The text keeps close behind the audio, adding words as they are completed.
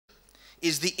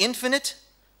is the infinite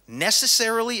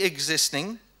necessarily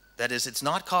existing, that is, it's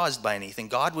not caused by anything.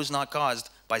 God was not caused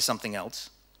by something else.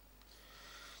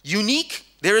 Unique,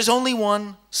 there is only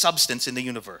one substance in the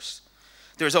universe.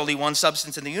 There is only one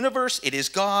substance in the universe. It is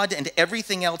God, and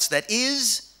everything else that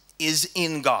is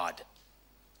in God.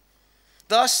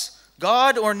 Thus,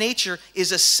 God or nature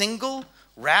is a single,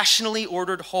 rationally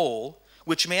ordered whole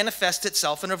which manifests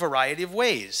itself in a variety of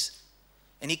ways.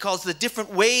 And he calls the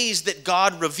different ways that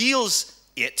God reveals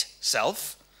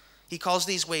itself, he calls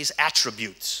these ways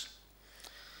attributes.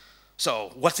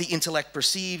 So, what the intellect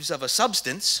perceives of a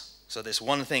substance, so this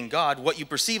one thing God, what you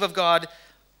perceive of God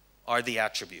are the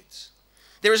attributes.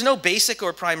 There is no basic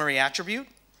or primary attribute.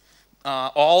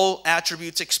 All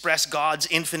attributes express God's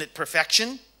infinite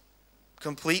perfection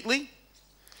completely.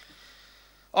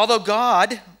 Although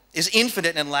God is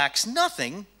infinite and lacks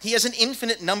nothing, he has an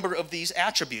infinite number of these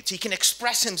attributes. He can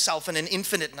express himself in an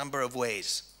infinite number of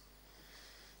ways.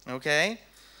 Okay?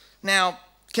 Now,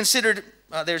 considered,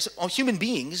 there's human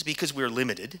beings, because we're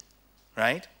limited,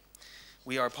 right?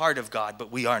 We are part of God,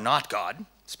 but we are not God,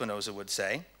 Spinoza would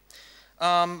say.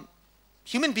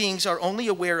 Human beings are only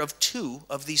aware of two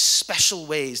of these special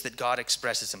ways that God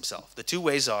expresses himself. The two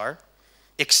ways are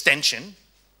extension,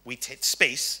 we take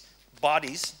space,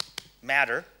 bodies,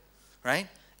 matter, right?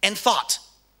 And thought,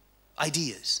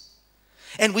 ideas.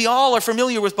 And we all are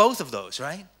familiar with both of those,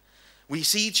 right? We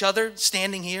see each other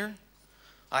standing here.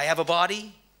 I have a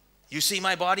body. You see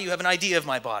my body. You have an idea of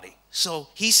my body. So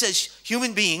he says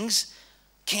human beings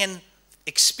can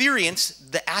experience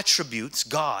the attributes,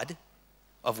 God,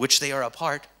 of which they are a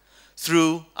part,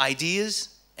 through ideas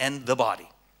and the body.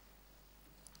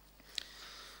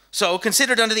 So,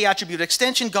 considered under the attribute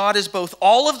extension, God is both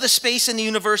all of the space in the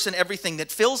universe and everything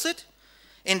that fills it.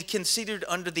 And considered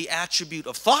under the attribute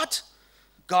of thought,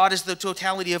 God is the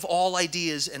totality of all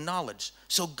ideas and knowledge.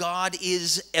 So God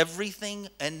is everything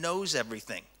and knows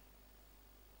everything.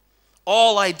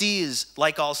 All ideas,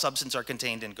 like all substance, are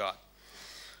contained in God.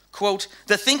 Quote,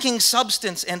 the thinking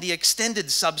substance and the extended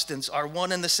substance are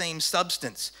one and the same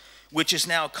substance, which is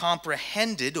now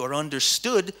comprehended or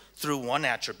understood through one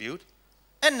attribute,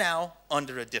 and now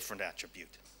under a different attribute.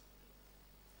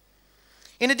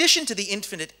 In addition to the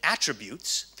infinite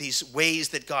attributes, these ways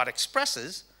that God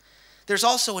expresses, there's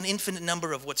also an infinite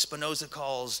number of what Spinoza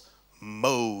calls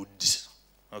modes.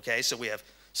 Okay, so we have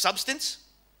substance,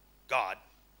 God,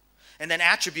 and then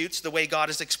attributes, the way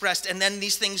God is expressed, and then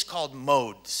these things called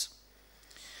modes.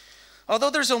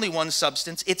 Although there's only one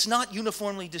substance, it's not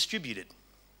uniformly distributed,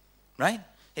 right?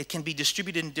 It can be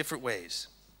distributed in different ways.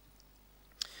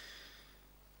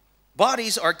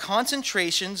 Bodies are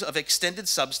concentrations of extended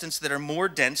substance that are more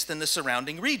dense than the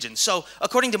surrounding region. So,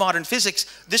 according to modern physics,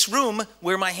 this room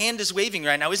where my hand is waving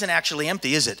right now isn't actually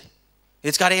empty, is it?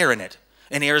 It's got air in it.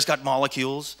 And air's got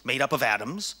molecules made up of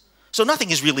atoms. So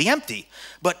nothing is really empty.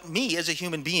 But me as a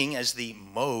human being, as the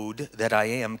mode that I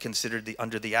am, considered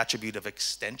under the attribute of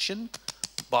extension,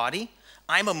 body,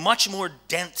 I'm a much more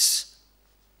dense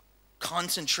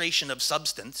concentration of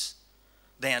substance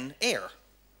than air.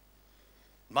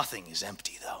 Nothing is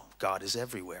empty, though. God is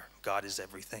everywhere. God is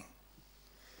everything.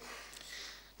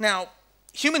 Now,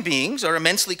 human beings are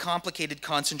immensely complicated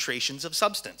concentrations of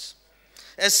substance.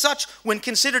 As such, when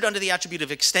considered under the attribute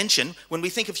of extension, when we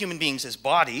think of human beings as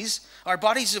bodies, our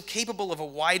bodies are capable of a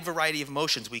wide variety of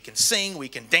motions. We can sing, we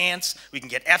can dance, we can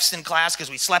get F's in class because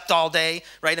we slept all day,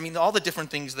 right? I mean, all the different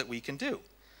things that we can do.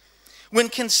 When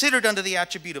considered under the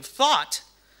attribute of thought,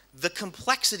 the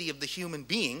complexity of the human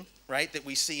being, right, that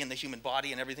we see in the human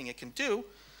body and everything it can do,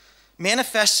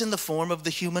 manifests in the form of the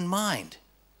human mind.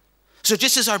 So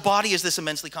just as our body is this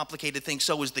immensely complicated thing,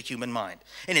 so is the human mind.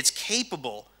 And it's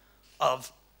capable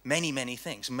of many, many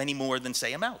things, many more than,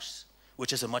 say, a mouse,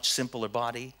 which is a much simpler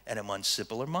body and a much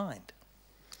simpler mind.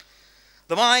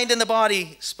 The mind and the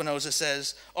body, Spinoza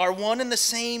says, are one and the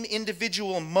same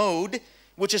individual mode,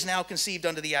 which is now conceived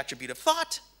under the attribute of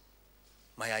thought,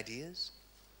 my ideas,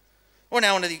 or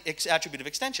now under the attribute of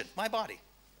extension, my body.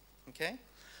 Okay?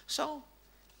 So,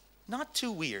 not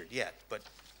too weird yet, but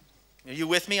are you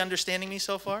with me, understanding me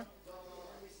so far?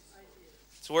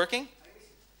 It's working?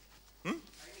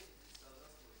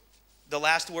 The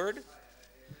last word?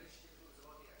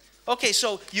 Okay,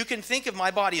 so you can think of my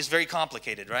body as very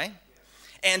complicated, right?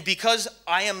 And because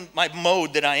I am, my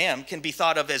mode that I am, can be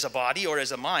thought of as a body or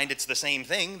as a mind, it's the same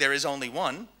thing, there is only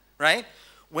one, right?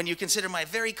 When you consider my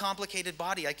very complicated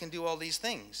body, I can do all these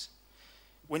things.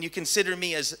 When you consider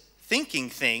me as thinking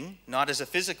thing, not as a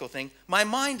physical thing, my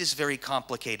mind is very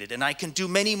complicated and I can do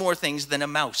many more things than a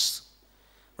mouse,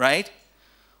 right?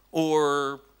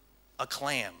 Or a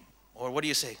clam, or what do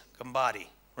you say, gambati,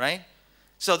 right?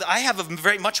 So I have a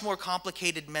very much more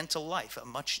complicated mental life,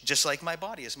 just like my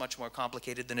body is much more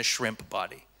complicated than a shrimp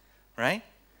body, right?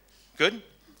 Good?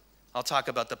 I'll talk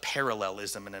about the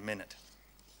parallelism in a minute.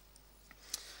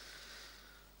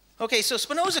 Okay, so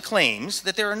Spinoza claims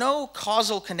that there are no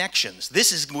causal connections.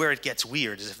 This is where it gets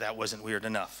weird, as if that wasn't weird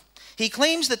enough. He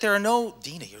claims that there are no,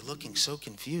 Dina, you're looking so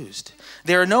confused.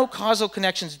 There are no causal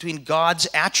connections between God's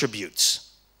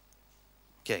attributes.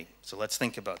 Okay, so let's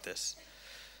think about this.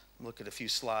 Look at a few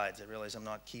slides. I realize I'm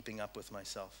not keeping up with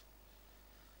myself.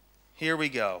 Here we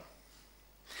go.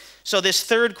 So this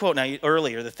third quote, now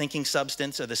earlier, the thinking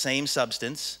substance are the same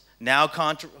substance, now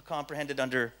comprehended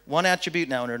under one attribute,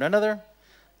 now under another.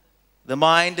 The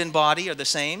mind and body are the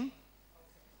same,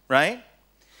 right?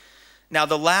 Now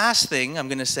the last thing I'm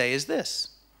going to say is this.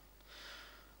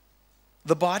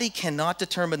 The body cannot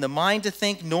determine the mind to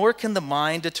think, nor can the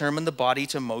mind determine the body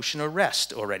to motion or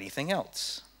rest or anything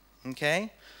else.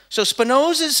 Okay? So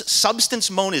Spinoza's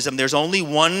substance monism, there's only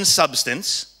one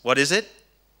substance. What is it?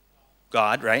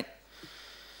 God, right?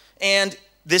 And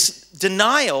this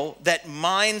denial that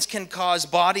minds can cause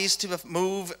bodies to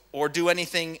move or do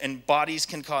anything and bodies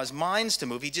can cause minds to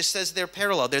move, he just says they're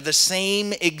parallel. They're the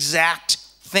same exact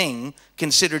thing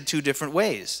considered two different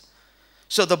ways.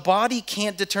 So the body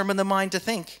can't determine the mind to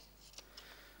think,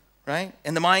 right?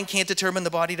 And the mind can't determine the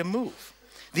body to move.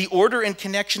 The order and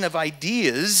connection of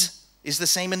ideas is the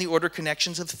same in the order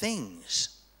connections of things.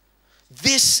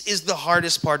 This is the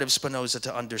hardest part of Spinoza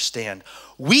to understand.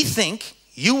 We think,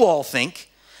 you all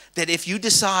think, that if you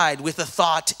decide with a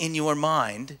thought in your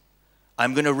mind,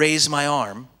 I'm going to raise my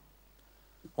arm,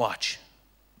 watch,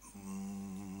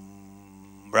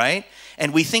 right?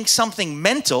 And we think something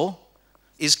mental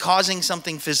is causing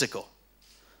something physical.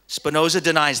 Spinoza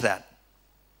denies that.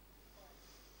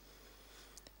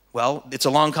 Well, it's a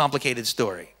long, complicated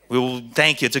story. We will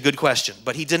thank you. It's a good question.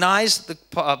 But he denies the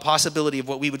possibility of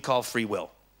what we would call free will,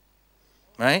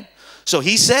 right? So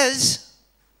he says,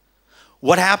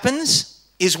 what happens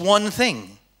is one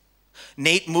thing.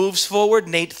 Nate moves forward,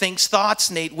 Nate thinks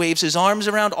thoughts, Nate waves his arms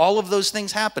around, all of those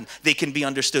things happen. They can be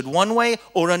understood one way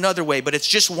or another way, but it's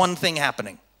just one thing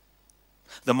happening.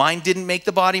 The mind didn't make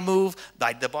the body move,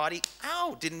 the body,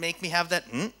 didn't make me have that,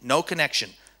 no connection.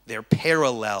 They're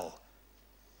parallel.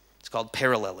 It's called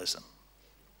parallelism.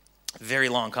 Very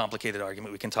long, complicated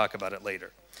argument. We can talk about it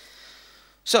later.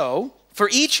 So, for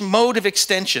each mode of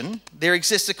extension, there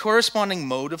exists a corresponding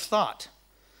mode of thought.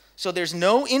 So there's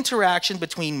no interaction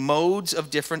between modes of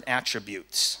different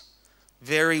attributes.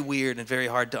 Very weird and very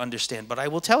hard to understand. But I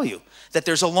will tell you that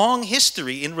there's a long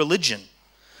history in religion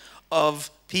of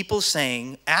people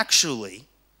saying, actually,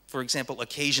 for example,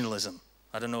 occasionalism.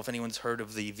 I don't know if anyone's heard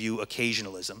of the view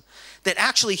occasionalism. That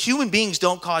actually human beings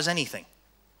don't cause anything.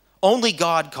 Only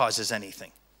God causes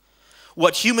anything.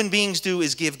 What human beings do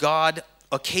is give God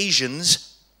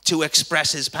occasions to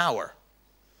express his power.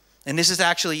 And this is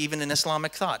actually even in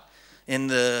Islamic thought. In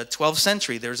the 12th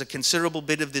century, there's a considerable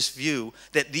bit of this view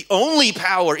that the only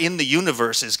power in the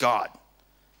universe is God.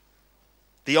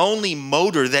 The only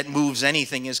motor that moves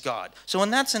anything is God. So in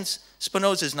that sense,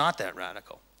 Spinoza is not that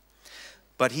radical.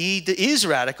 But he is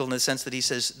radical in the sense that he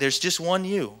says, there's just one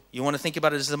you. You want to think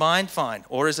about it as the mind? Fine.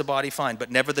 Or as a body? Fine.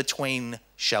 But never the twain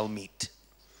shall meet.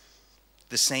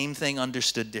 The same thing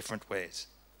understood different ways.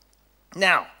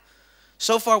 Now,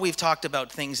 so far we've talked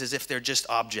about things as if they're just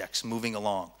objects moving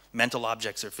along. Mental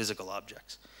objects or physical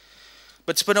objects.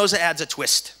 But Spinoza adds a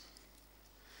twist.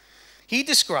 He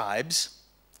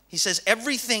says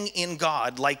everything in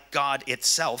God, like God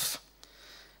itself,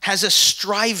 has a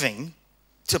striving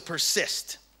to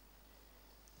persist.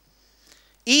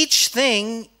 Each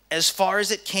thing, as far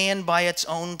as it can by its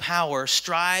own power,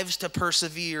 strives to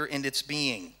persevere in its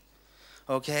being.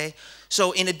 Okay?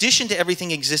 So in addition to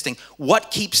everything existing,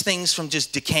 what keeps things from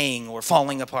just decaying or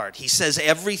falling apart? He says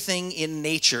everything in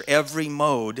nature, every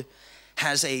mode,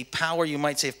 has a power, you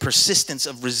might say, of persistence,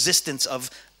 of resistance, of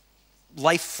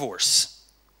life force.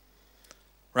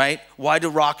 Right? Why do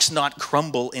rocks not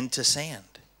crumble into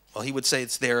sand? Well, he would say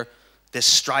it's this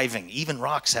striving. Even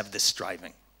rocks have this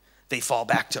striving. They fall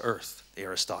back to earth,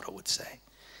 Aristotle would say.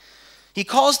 He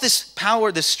calls this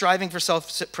power, this striving for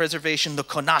self-preservation, the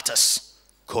conatus,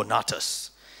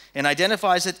 and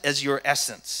identifies it as your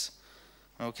essence.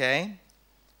 Okay?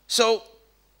 So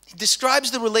he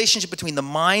describes the relationship between the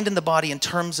mind and the body in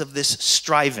terms of this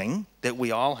striving that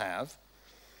we all have,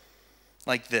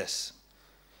 like this.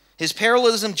 His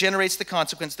parallelism generates the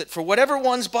consequence that for whatever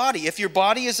one's body, if your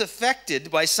body is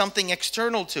affected by something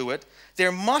external to it,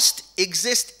 there must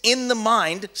exist in the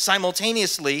mind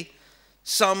simultaneously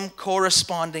some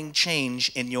corresponding change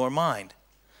in your mind.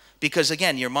 Because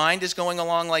again, your mind is going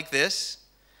along like this,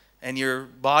 and your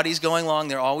body's going along.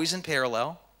 They're always in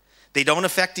parallel. They don't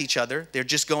affect each other. They're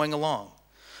just going along.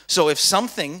 So if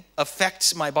something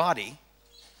affects my body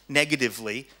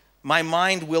negatively, my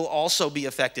mind will also be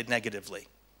affected negatively.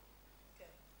 Okay.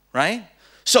 Right?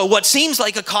 So what seems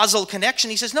like a causal connection,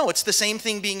 he says, no, it's the same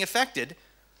thing being affected.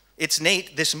 It's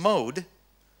innate, this mode.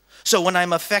 So when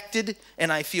I'm affected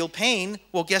and I feel pain,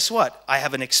 well, guess what? I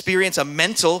have an experience, a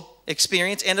mental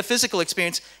experience and a physical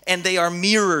experience, and they are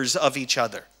mirrors of each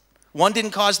other. One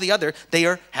didn't cause the other. They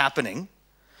are happening.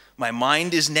 My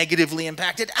mind is negatively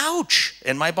impacted. Ouch!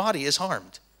 And my body is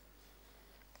harmed.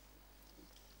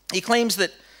 He claims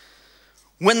that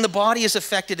when the body is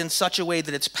affected in such a way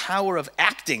that its power of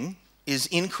acting is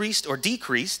increased or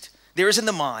decreased, there is in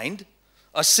the mind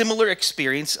a similar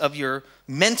experience of your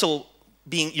mental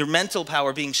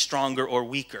power being stronger or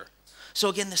weaker. So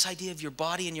again, this idea of your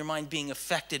body and your mind being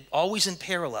affected always in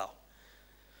parallel.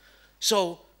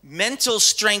 So mental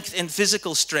strength and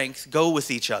physical strength go with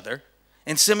each other.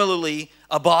 And similarly,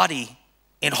 a body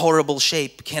in horrible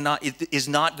shape is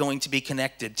not going to be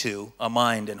connected to a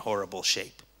mind in horrible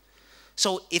shape.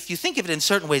 So if you think of it in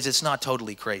certain ways, it's not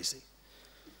totally crazy.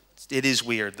 It is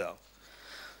weird, though.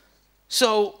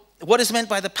 So what is meant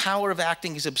by the power of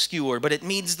acting is obscure, but it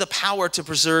means the power to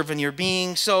preserve in your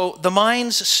being. So the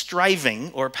mind's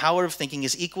striving or power of thinking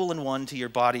is equal in one to your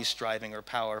body's striving or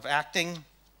power of acting.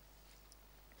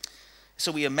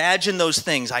 So we imagine those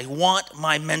things. I want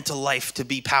my mental life to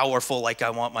be powerful like I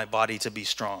want my body to be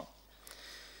strong.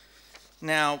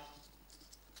 Now,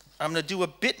 I'm going to do a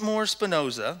bit more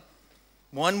Spinoza,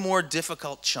 one more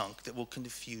difficult chunk that will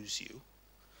confuse you,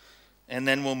 and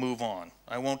then we'll move on.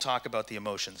 I won't talk about the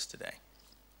emotions today.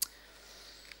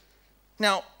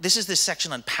 Now, this is this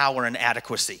section on power and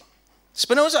adequacy.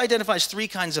 Spinoza identifies three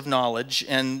kinds of knowledge,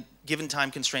 and given time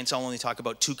constraints, I'll only talk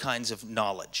about two kinds of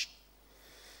knowledge.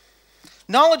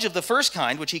 Knowledge of the first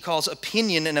kind, which he calls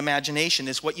opinion and imagination,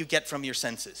 is what you get from your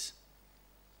senses.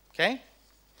 Okay?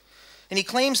 And he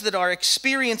claims that our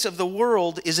experience of the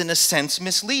world is in a sense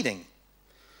misleading.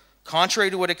 Contrary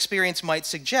to what experience might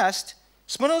suggest,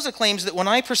 Spinoza claims that when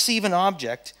I perceive an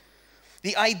object,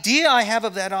 the idea I have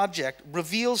of that object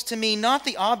reveals to me not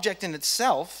the object in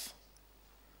itself,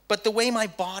 but the way my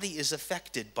body is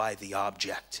affected by the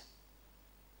object.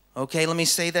 Okay, let me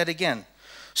say that again.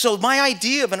 So my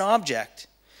idea of an object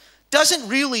doesn't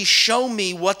really show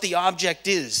me what the object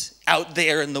is out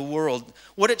there in the world.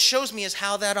 What it shows me is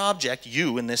how that object,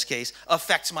 you in this case,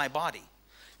 affects my body.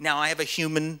 Now I have a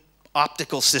human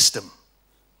optical system,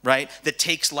 right, that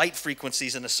takes light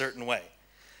frequencies in a certain way.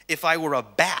 If I were a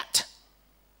bat,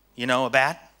 you know a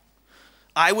bat?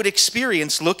 I would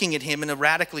experience looking at him in a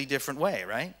radically different way,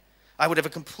 right? I would have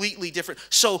a completely different...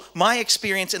 So my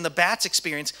experience and the bat's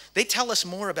experience, they tell us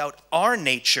more about our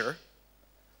nature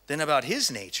than about his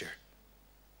nature.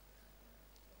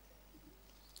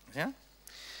 Yeah?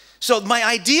 So my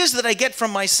ideas that I get from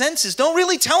my senses don't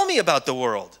really tell me about the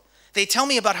world. They tell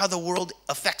me about how the world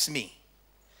affects me.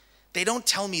 They don't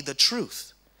tell me the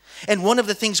truth. And one of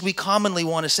the things we commonly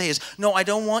want to say is, no, I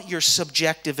don't want your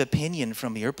subjective opinion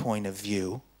from your point of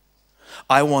view.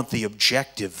 I want the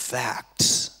objective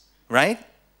facts. Right?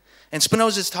 And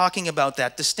Spinoza is talking about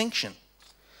that distinction.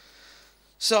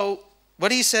 So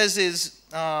what he says is,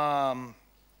 the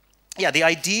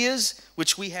ideas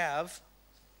which we have,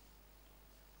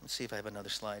 let's see if I have another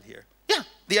slide here. Yeah,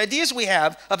 the ideas we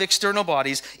have of external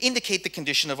bodies indicate the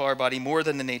condition of our body more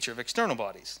than the nature of external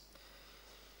bodies.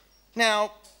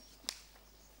 Now,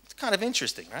 it's kind of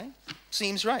interesting, right?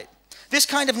 Seems right. This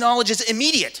kind of knowledge is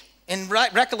immediate. And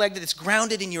recollect that it's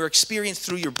grounded in your experience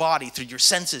through your body, through your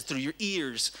senses, through your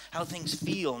ears, how things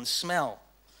feel and smell.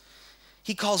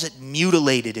 He calls it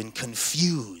mutilated and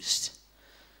confused,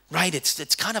 right?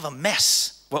 It's kind of a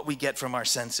mess, what we get from our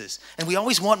senses. And we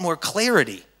always want more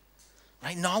clarity,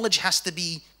 right? Knowledge has to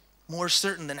be more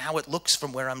certain than how it looks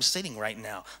from where I'm sitting right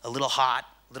now. A little hot,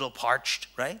 a little parched,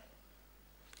 right?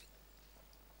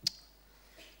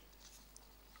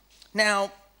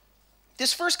 Now,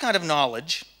 this first kind of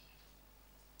knowledge,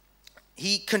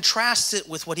 he contrasts it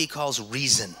with what he calls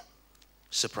reason.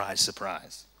 Surprise,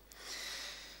 surprise.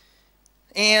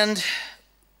 And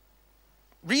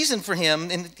reason for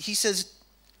him, and he says,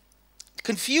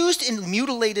 confused and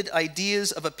mutilated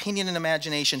ideas of opinion and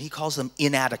imagination, he calls them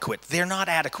inadequate. They're not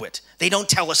adequate. They don't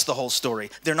tell us the whole story.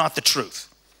 They're not the truth.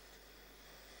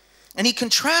 And he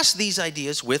contrasts these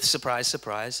ideas with, surprise,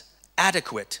 surprise,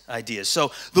 adequate ideas.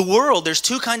 So the world, there's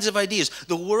two kinds of ideas.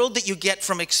 The world that you get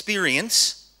from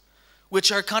experience, which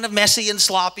are kind of messy and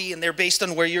sloppy, and they're based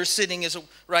on where you're sitting,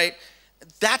 right?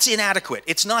 That's inadequate.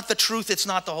 It's not the truth. It's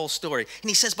not the whole story. And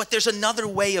he says, but there's another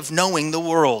way of knowing the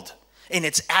world. in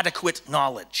its adequate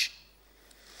knowledge.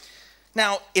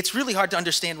 Now, it's really hard to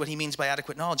understand what he means by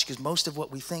adequate knowledge because most of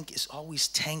what we think is always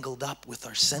tangled up with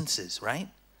our senses, right?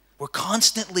 We're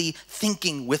constantly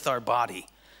thinking with our body.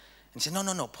 And say,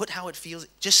 no, put how it feels.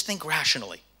 Just think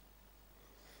rationally.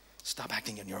 Stop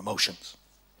acting on your emotions.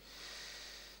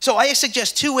 So I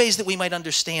suggest two ways that we might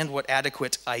understand what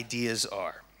adequate ideas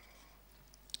are.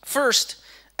 First,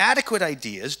 adequate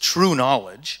ideas, true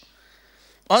knowledge,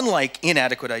 unlike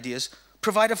inadequate ideas,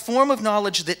 provide a form of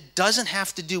knowledge that doesn't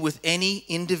have to do with any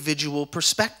individual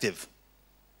perspective.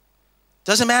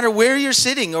 Doesn't matter where you're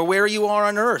sitting or where you are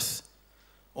on earth,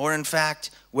 or in fact,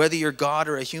 whether you're God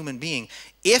or a human being.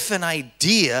 If an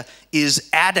idea is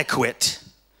adequate,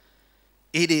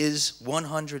 it is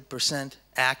 100%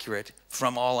 accurate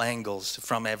from all angles,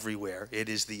 from everywhere. It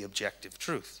is the objective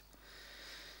truth.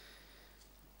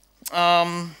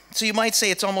 So you might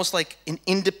say it's almost like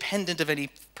independent of any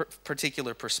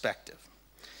particular perspective.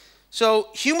 So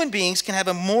human beings can have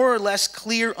a more or less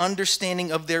clear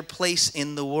understanding of their place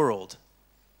in the world,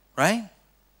 right?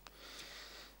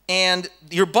 And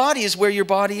your body is where your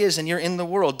body is and you're in the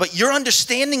world. But your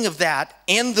understanding of that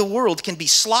and the world can be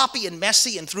sloppy and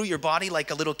messy and through your body like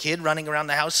a little kid running around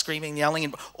the house screaming,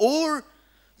 yelling. Or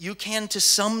you can, to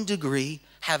some degree,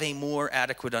 have a more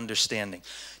adequate understanding.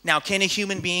 Now, can a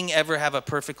human being ever have a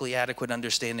perfectly adequate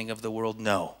understanding of the world?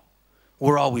 No.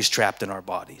 We're always trapped in our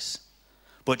bodies.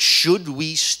 But should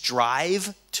we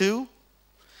strive to?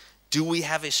 Do we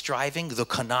have a striving, the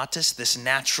conatus, this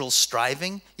natural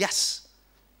striving? Yes,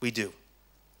 we do.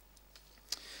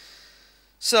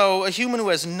 So a human who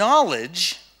has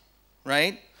knowledge,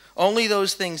 right, only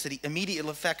those things that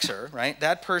immediately affects her, right,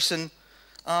 that person,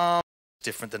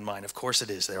 different than mine. Of course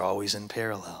it is. They're always in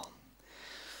parallel.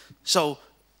 So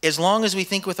as long as we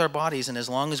think with our bodies and as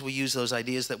long as we use those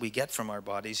ideas that we get from our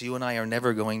bodies, you and I are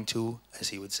never going to, as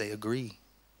he would say, agree.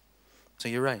 So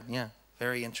you're right. Yeah,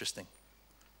 very interesting.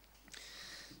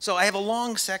 So I have a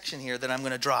long section here that I'm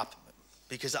going to drop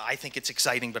because I think it's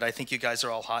exciting, but I think you guys are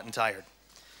all hot and tired.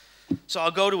 So I'll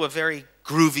go to a very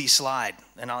groovy slide,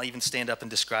 and I'll even stand up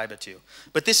and describe it to you.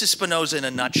 But this is Spinoza in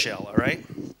a nutshell, all right?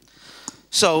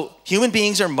 So human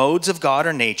beings are modes of God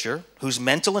or nature whose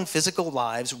mental and physical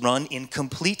lives run in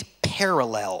complete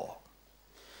parallel.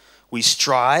 We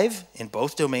strive in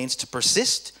both domains to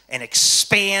persist and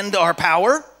expand our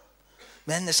power.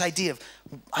 Man, this idea of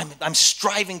I'm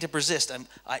striving to persist.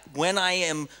 When I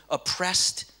am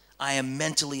oppressed, I am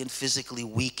mentally and physically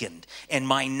weakened. And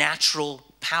my natural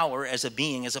power as a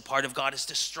being, as a part of God, is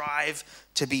to strive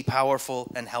to be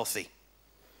powerful and healthy.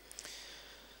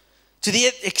 To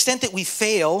the extent that we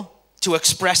fail to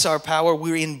express our power,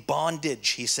 we're in bondage,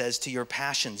 he says, to your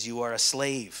passions. You are a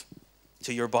slave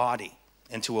to your body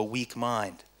and to a weak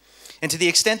mind. And to the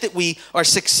extent that we are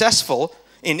successful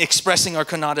in expressing our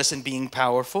conatus and being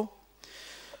powerful,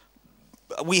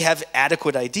 we have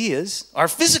adequate ideas. Our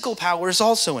physical power is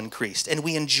also increased, and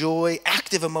we enjoy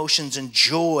active emotions and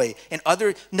joy and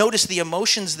other. Notice the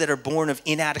emotions that are born of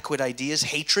inadequate ideas,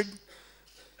 hatred.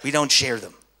 We don't share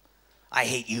them. I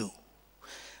hate you.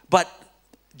 But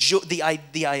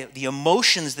the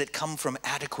emotions that come from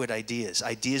adequate ideas,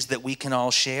 ideas that we can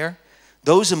all share,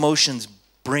 those emotions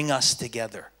bring us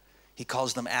together. He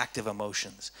calls them active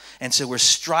emotions. And so we're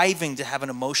striving to have an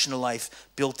emotional life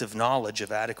built of knowledge,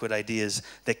 of adequate ideas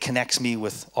that connects me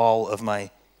with all of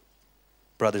my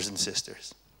brothers and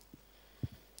sisters.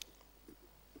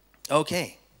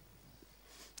 Okay.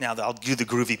 Now I'll do the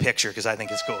groovy picture because I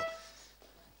think it's cool.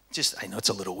 I know it's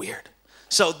a little weird.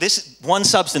 So this one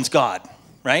substance, God,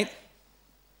 right?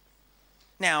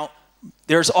 Now,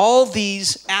 there's all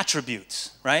these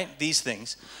attributes, right? These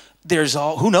things. There's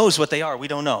all, who knows what they are? We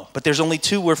don't know. But there's only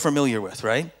two we're familiar with,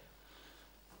 right?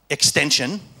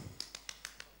 Extension,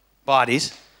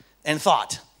 bodies, and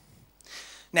thought.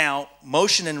 Now,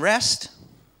 motion and rest,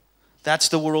 that's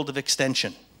the world of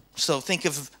extension. So think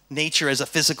of nature as a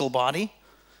physical body,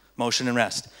 motion and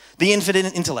rest. The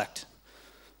infinite intellect.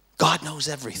 God knows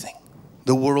everything.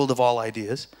 The world of all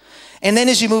ideas. And then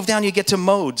as you move down, you get to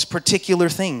modes, particular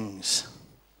things.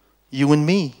 You and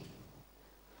me.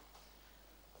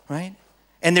 Right?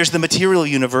 And there's the material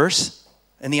universe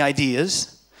and the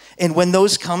ideas. And when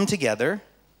those come together,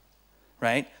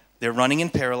 right, they're running in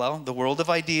parallel. The world of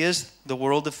ideas, the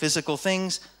world of physical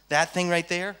things, that thing right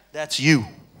there, that's you.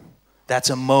 That's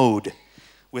a mode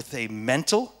with a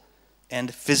mental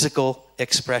and physical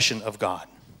expression of God.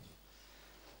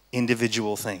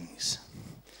 Individual things.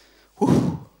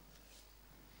 Whew.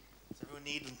 Does everyone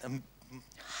need...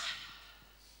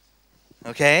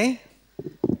 Okay?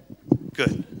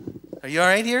 Good. Are you all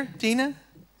right here, Tina?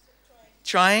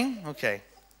 Trying? Okay.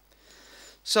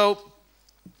 So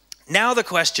Now the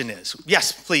question is,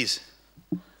 yes, please.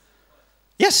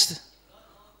 Yes.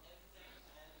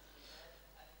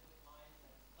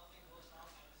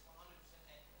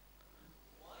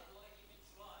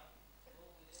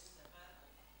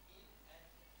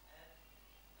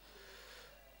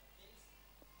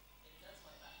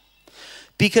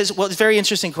 Because, well, it's a very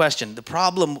interesting question. The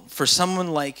problem for someone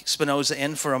like Spinoza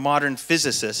and for a modern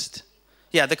physicist,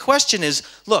 yeah, the question is,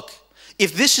 look,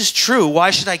 if this is true, why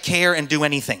should I care and do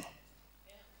anything?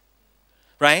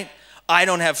 Right? I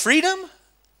don't have freedom.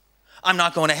 I'm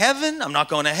not going to heaven. I'm not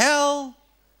going to hell.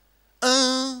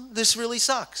 This really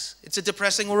sucks. It's a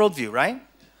depressing worldview, right?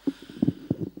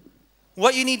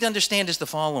 What you need to understand is the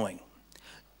following.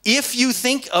 If you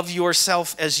think of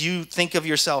yourself as you think of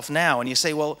yourself now, and you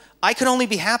say, well, I can only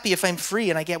be happy if I'm free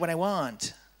and I get what I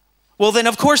want. Well, then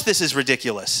of course this is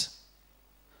ridiculous.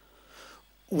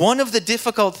 One of the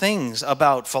difficult things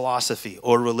about philosophy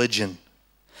or religion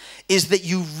is that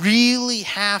you really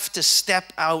have to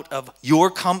step out of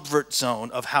your comfort zone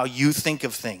of how you think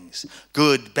of things.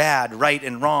 Good, bad, right,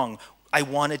 and wrong. I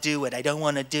want to do it. I don't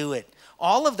want to do it.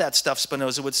 All of that stuff,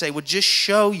 Spinoza would say, would just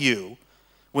show you,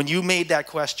 when you made that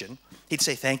question, he'd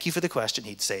say, thank you for the question.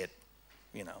 He'd say it,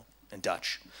 in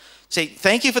Dutch. Say,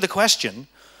 thank you for the question,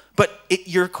 but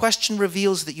your question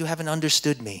reveals that you haven't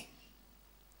understood me,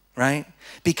 right?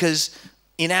 Because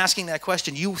in asking that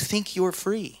question, you think you're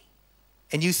free,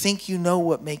 and you think you know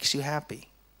what makes you happy,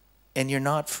 and you're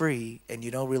not free, and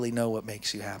you don't really know what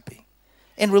makes you happy.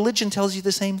 And religion tells you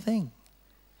the same thing.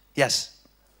 Yes?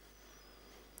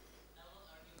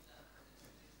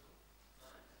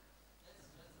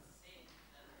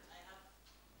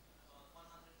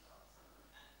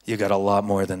 You got a lot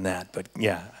more than that, but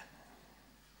yeah.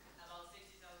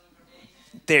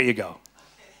 There you go.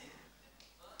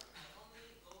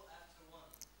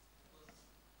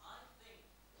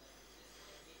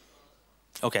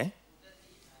 Okay.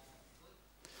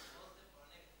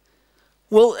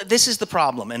 Well, this is the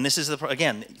problem, and this is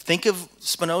again, think of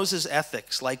Spinoza's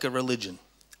ethics like a religion.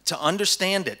 To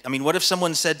understand it, I mean, what if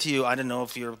someone said to you, I don't know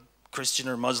if you're Christian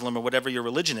or Muslim or whatever your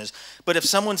religion is, but if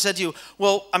someone said to you,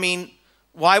 well, I mean,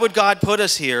 why would God put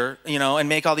us here, and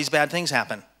make all these bad things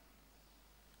happen?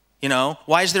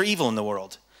 Why is there evil in the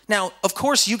world? Now, of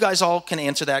course, you guys all can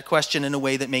answer that question in a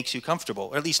way that makes you comfortable,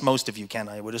 or at least most of you can,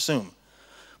 I would assume.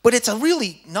 But it's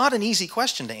really not an easy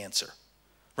question to answer,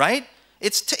 right?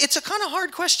 It's a kind of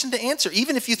hard question to answer,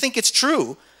 even if you think it's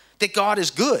true that God is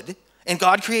good and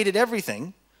God created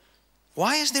everything.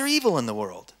 Why is there evil in the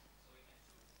world?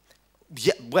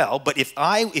 Yeah, well, but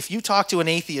if you talk to an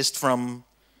atheist from,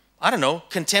 I don't know,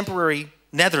 contemporary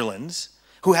Netherlands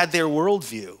who had their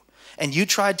worldview, and you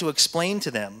tried to explain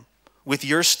to them with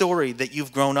your story that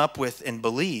you've grown up with and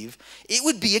believe, it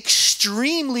would be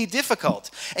extremely difficult.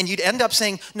 And you'd end up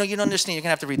saying, no, you don't understand, you're going to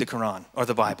have to read the Quran or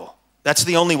the Bible. That's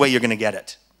the only way you're going to get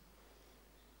it.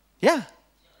 Yeah.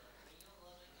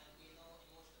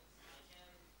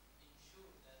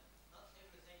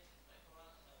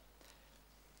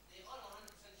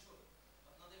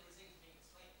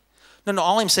 No,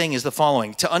 all I'm saying is the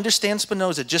following. To understand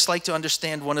Spinoza, just like to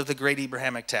understand one of the great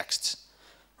Abrahamic texts,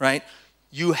 right?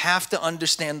 You have to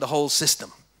understand the whole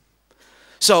system.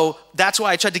 So that's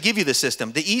why I tried to give you the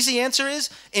system. The easy answer is,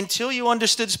 until you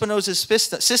understood Spinoza's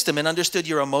system and understood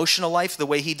your emotional life the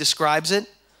way he describes it,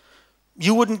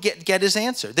 you wouldn't get his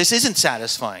answer. This isn't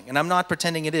satisfying, and I'm not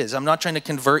pretending it is. I'm not trying to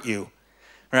convert you,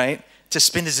 right, to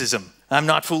Spinozism. I'm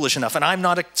not foolish enough, and I'm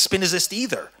not a Spinozist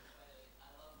either.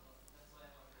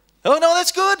 Oh, no,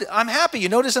 that's good. I'm happy. You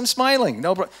notice I'm smiling.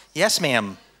 No, yes,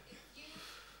 ma'am.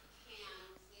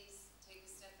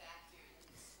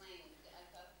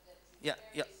 Yeah.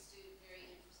 Very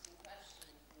interesting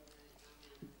question from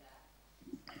the young man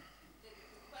that. The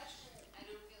question I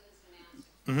don't feel has been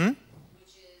answered,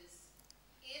 which is,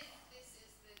 if this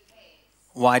is the case,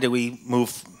 why do we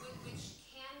move? Which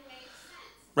can make sense.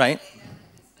 Right.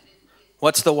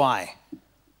 What's the why?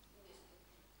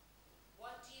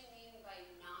 What do you mean by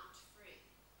not free?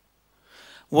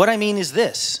 What I mean is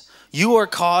this. You are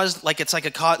caused,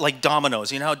 like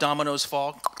dominoes. You know how dominoes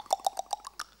fall?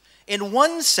 In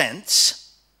one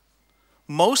sense,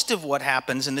 most of what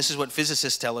happens, and this is what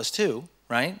physicists tell us too,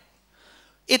 right?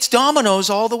 It's dominoes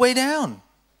all the way down.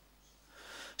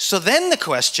 So then the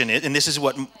question is, and this is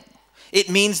what, it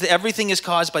means that everything is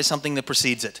caused by something that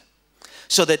precedes it.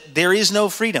 So that there is no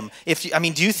freedom.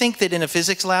 Do you think that in a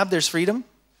physics lab there's freedom?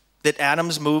 That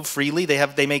atoms move freely,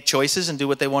 they make choices and do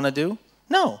what they want to do?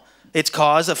 No. It's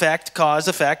cause,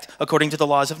 effect, according to the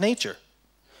laws of nature.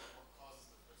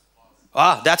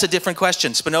 That's a different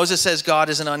question. Spinoza says God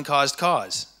is an uncaused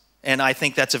cause. And I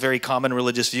think that's a very common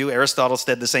religious view. Aristotle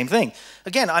said the same thing.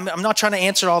 Again, I'm not trying to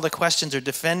answer all the questions or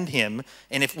defend him.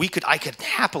 And if we could, I could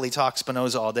happily talk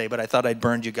Spinoza all day, but I thought I'd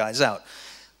burned you guys out.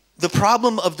 The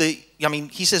problem of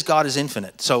he says God is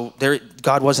infinite. So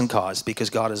God wasn't caused because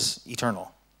God is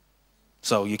eternal.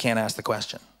 So you can't ask the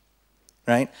question,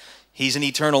 right? He's an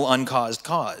eternal uncaused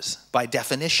cause by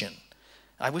definition.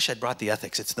 I wish I'd brought the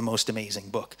Ethics. It's the most amazing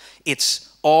book.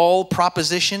 It's all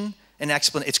proposition and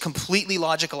explanation. It's completely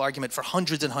logical argument for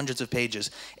hundreds and hundreds of pages,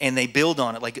 and they build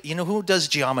on it. Like, you know who does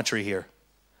geometry here?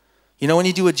 You know when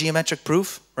you do a geometric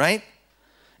proof, right?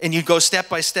 And you go step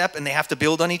by step, and they have to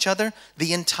build on each other?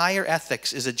 The entire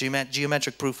Ethics is a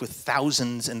geometric proof with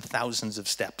thousands and thousands of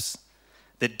steps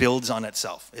that builds on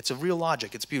itself. It's a real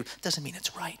logic. It's beautiful. It doesn't mean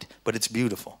it's right, but it's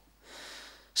beautiful.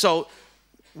 So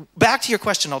back to your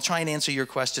question. I'll try and answer your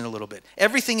question a little bit.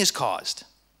 Everything is caused,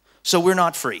 so we're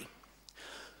not free.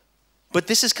 But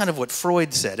this is kind of what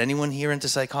Freud said. Anyone here into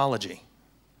psychology?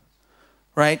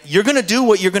 Right? You're going to do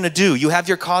what you're going to do. You have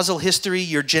your causal history,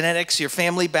 your genetics, your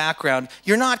family background.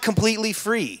 You're not completely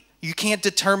free. You can't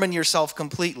determine yourself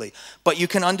completely, but you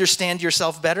can understand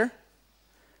yourself better,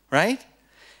 right?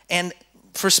 And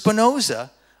for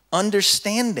Spinoza,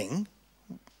 understanding,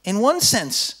 in one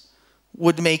sense,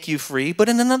 would make you free, but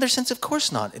in another sense, of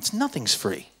course not. Nothing's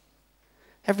free.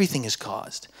 Everything is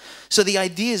caused. So the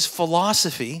idea is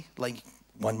philosophy, like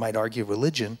one might argue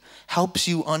religion, helps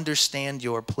you understand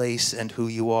your place and who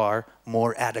you are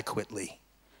more adequately.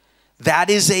 That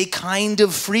is a kind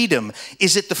of freedom.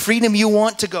 Is it the freedom you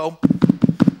want to go,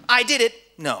 I did it?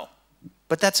 No.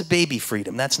 But that's a baby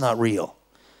freedom. That's not real.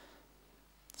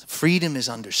 Freedom is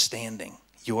understanding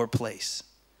your place.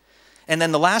 And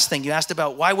then the last thing, you asked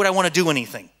about why would I want to do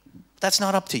anything? That's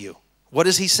not up to you. What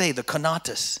does he say? The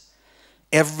conatus.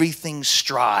 Everything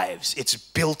strives. It's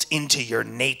built into your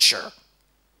nature.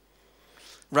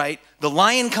 Right? The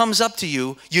lion comes up to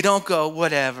you. You don't go,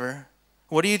 whatever.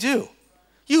 What do?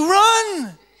 You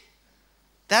run.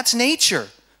 That's nature.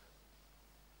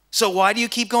 So why do you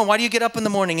keep going? Why do you get up in the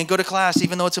morning and go to class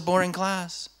even though it's a boring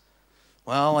class?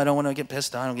 Well, I don't want to get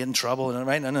pissed on, I'll get in trouble,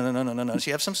 right? No. So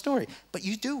you have some story. But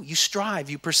you do. You strive.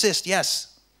 You persist.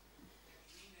 Yes.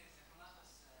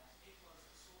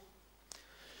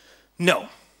 No.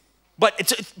 But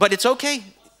it's okay.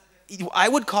 I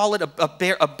would call it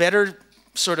a better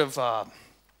sort of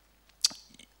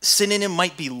synonym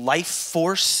might be life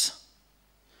force.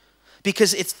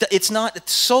 Because it's not,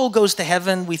 soul goes to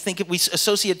heaven. We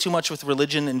associate too much with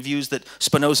religion and views that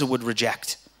Spinoza would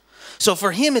reject. So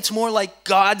for him, it's more like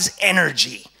God's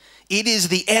energy. It is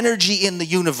the energy in the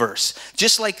universe.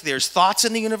 Just like there's thoughts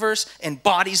in the universe and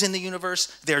bodies in the universe,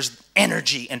 there's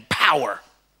energy and power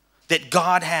that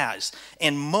God has.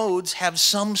 And modes have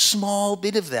some small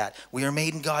bit of that. We are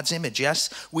made in God's image,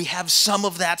 yes? We have some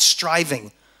of that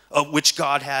striving, of which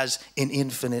God has in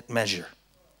infinite measure.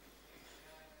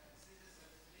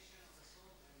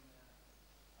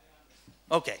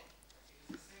 Okay.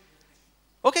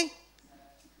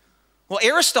 Well,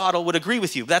 Aristotle would agree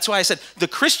with you. That's why I said the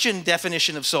Christian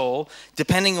definition of soul,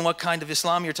 depending on what kind of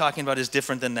Islam you're talking about, is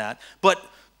different than that. But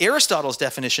Aristotle's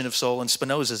definition of soul and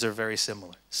Spinoza's are very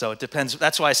similar. So it depends.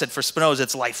 That's why I said for Spinoza,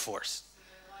 it's life force.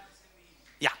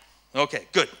 Yeah. Okay,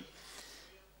 good.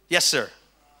 Yes, sir.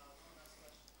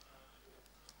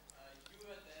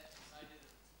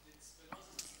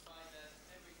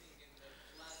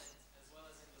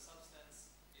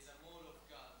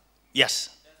 Yes.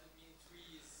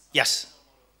 Yes.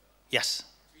 Yes.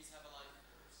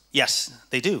 Yes,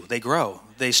 they do. They grow.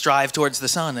 They strive towards the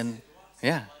sun, and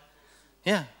yeah.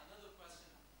 Yeah.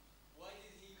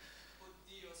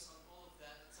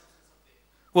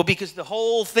 Well, because the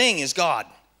whole thing is God.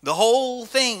 The whole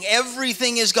thing,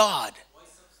 everything is God.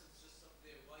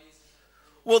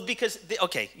 Well, because,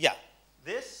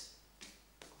 this,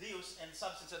 Deus, and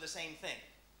substance are the same thing.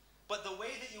 But the way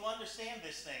that you understand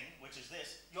this thing, which is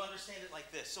this, you understand it like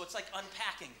this. So it's like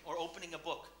unpacking or opening a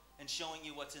book and showing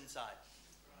you what's inside.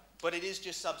 But it is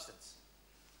just substance.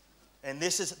 And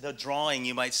this is the drawing,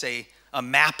 you might say, a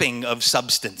mapping of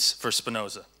substance for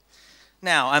Spinoza.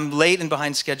 Now, I'm late and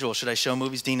behind schedule. Should I show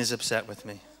movies? Dean is upset with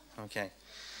me. Okay.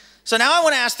 So now I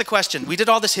want to ask the question. We did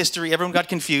all this history. Everyone got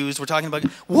confused. We're talking about,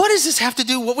 what does this have to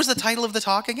do? What was the title of the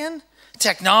talk again?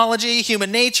 Technology, human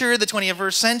nature, the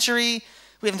 21st century.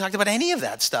 We haven't talked about any of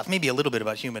that stuff. Maybe a little bit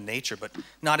about human nature, but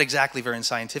not exactly very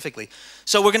scientifically.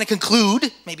 So we're going to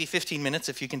conclude, maybe 15 minutes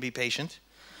if you can be patient,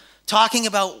 talking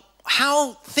about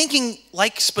how thinking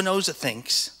like Spinoza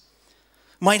thinks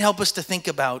might help us to think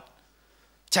about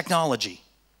technology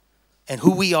and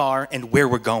who we are and where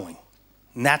we're going.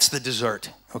 And that's the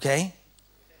dessert, okay?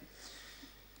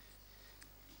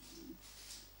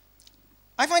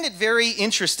 I find it very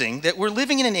interesting that we're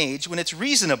living in an age when it's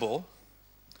reasonable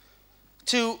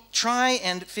to try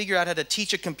and figure out how to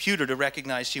teach a computer to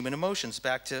recognize human emotions.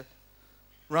 Back to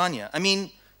Rania. I mean,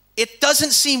 it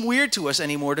doesn't seem weird to us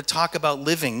anymore to talk about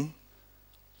living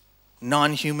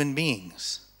non-human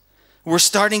beings. We're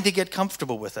starting to get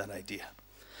comfortable with that idea.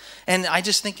 And I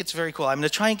just think it's very cool. I'm going to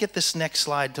try and get this next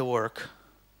slide to work.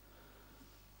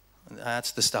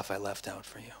 That's the stuff I left out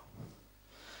for you.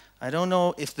 I don't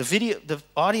know if the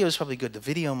audio is probably good. The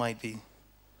video might be.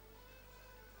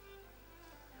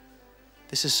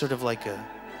 This is sort of like a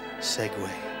segue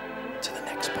to the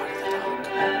next part of the talk.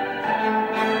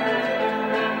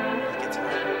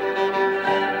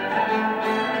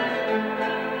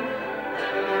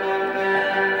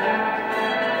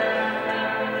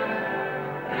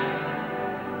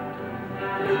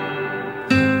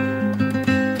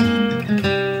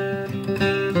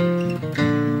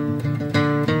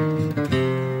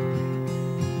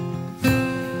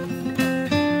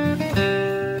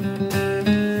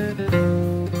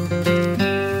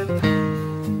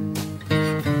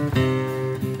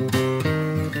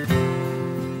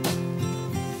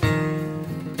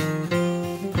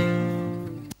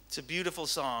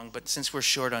 Song, but since we're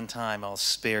short on time, I'll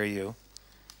spare you.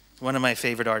 One of my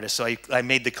favorite artists, so I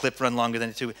made the clip run longer than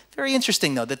it should. Very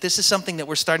interesting, though, that this is something that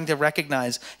we're starting to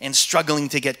recognize and struggling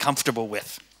to get comfortable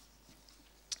with.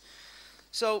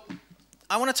 So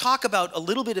I want to talk about a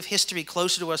little bit of history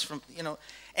closer to us from,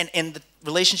 and the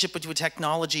relationship between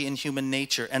technology and human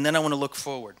nature, and then I want to look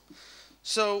forward.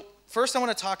 So first I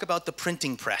want to talk about the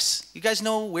printing press. You guys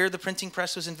know where the printing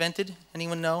press was invented?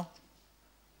 Anyone know?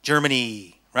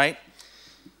 Germany, right?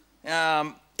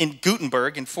 In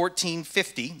Gutenberg in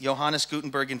 1450, Johannes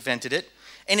Gutenberg invented it,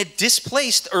 and it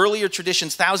displaced earlier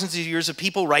traditions, thousands of years of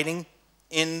people writing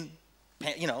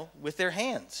with their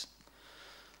hands.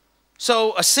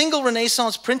 So a single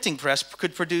Renaissance printing press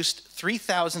could produce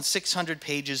 3,600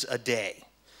 pages a day.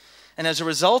 And as a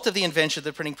result of the invention of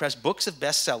the printing press, books of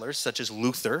bestsellers such as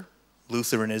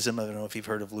Lutheranism, I don't know if you've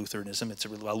heard of Lutheranism,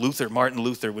 Martin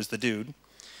Luther was the dude,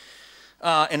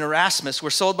 and Erasmus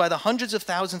were sold by the hundreds of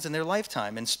thousands in their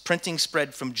lifetime, and printing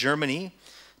spread from Germany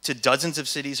to dozens of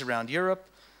cities around Europe.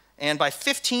 And by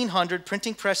 1500,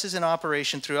 printing presses in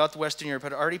operation throughout Western Europe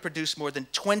had already produced more than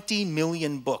 20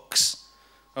 million books.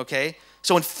 Okay?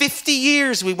 So in 50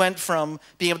 years, we went from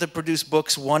being able to produce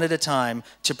books one at a time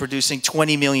to producing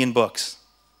 20 million books.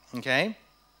 Okay?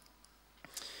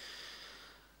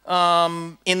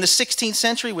 In the 16th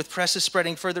century, with presses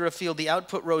spreading further afield, the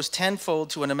output rose tenfold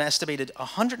to an estimated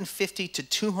 150 to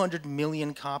 200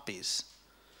 million copies.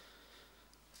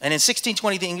 And in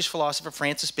 1620, the English philosopher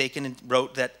Francis Bacon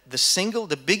wrote that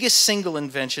the biggest single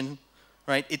invention,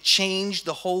 right, it changed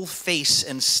the whole face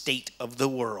and state of the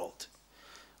world.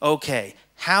 Okay,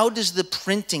 how does the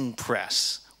printing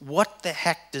press, what the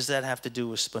heck does that have to do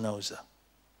with Spinoza?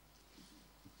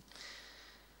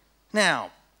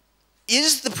 Now,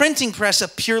 is the printing press a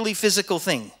purely physical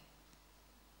thing?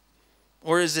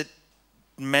 Or is it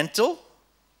mental?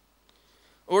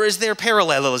 Or is there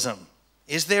parallelism?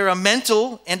 Is there a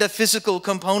mental and a physical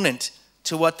component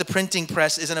to what the printing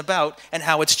press is about and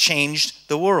how it's changed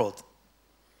the world?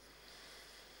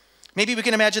 Maybe we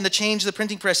can imagine the change the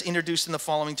printing press introduced in the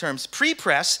following terms.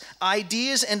 Pre-press,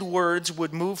 ideas and words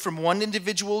would move from one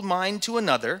individual mind to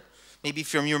another, maybe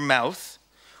from your mouth,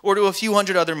 or to a few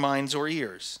hundred other minds or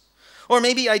ears. Or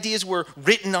maybe ideas were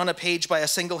written on a page by a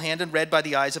single hand and read by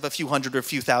the eyes of a few hundred or a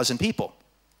few thousand people.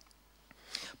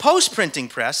 Post-printing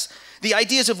press, the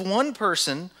ideas of one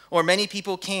person or many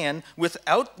people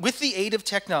with the aid of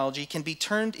technology, can be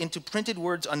turned into printed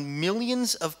words on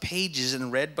millions of pages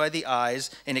and read by the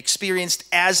eyes and experienced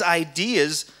as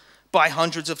ideas by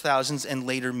hundreds of thousands and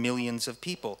later millions of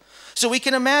people. So we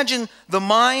can imagine the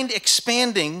mind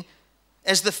expanding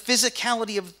as the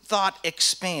physicality of thought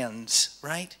expands,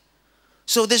 right?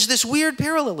 So there's this weird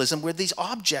parallelism where these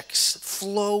objects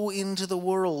flow into the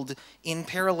world in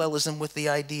parallelism with the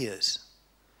ideas.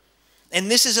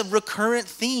 And this is a recurrent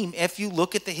theme if you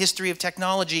look at the history of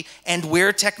technology and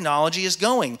where technology is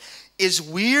going. As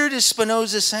weird as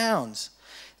Spinoza sounds,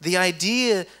 the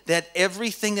idea that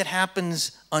everything that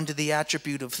happens under the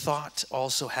attribute of thought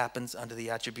also happens under the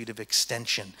attribute of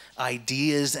extension.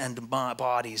 Ideas and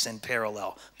bodies in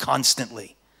parallel,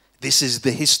 constantly. This is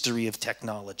the history of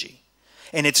technology.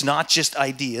 And it's not just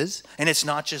ideas, and it's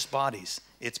not just bodies.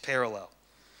 It's parallel.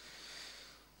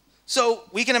 So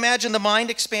we can imagine the mind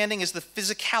expanding as the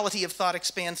physicality of thought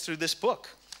expands through this book.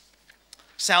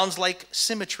 Sounds like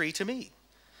symmetry to me.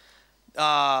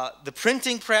 The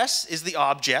printing press is the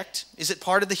object. Is it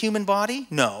part of the human body?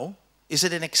 No. Is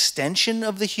it an extension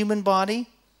of the human body?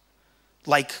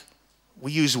 like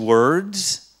we use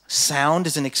words. Sound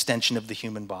is an extension of the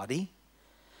human body.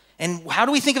 And how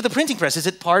do we think of the printing press? Is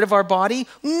it part of our body?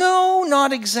 No,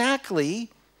 not exactly.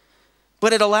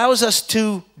 But it allows us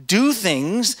to do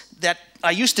things that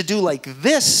I used to do like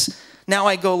this. Now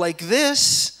I go like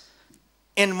this.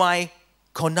 And my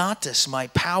conatus, my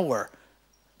power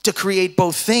to create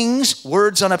both things,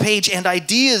 words on a page, and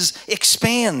ideas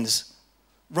expands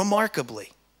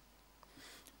remarkably.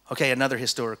 Okay, another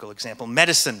historical example.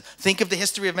 Medicine. Think of the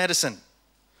history of medicine.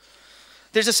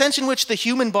 There's a sense in which the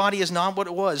human body is not what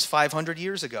it was 500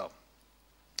 years ago.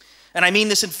 And I mean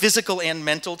this in physical and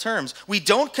mental terms. We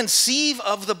don't conceive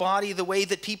of the body the way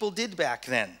that people did back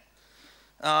then.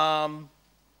 And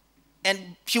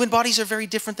human bodies are very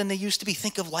different than they used to be.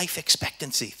 Think of life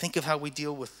expectancy. Think of how we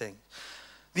deal with things.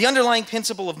 The underlying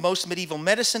principle of most medieval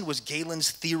medicine was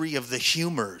Galen's theory of the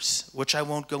humors, which I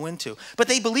won't go into. But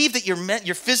they believed that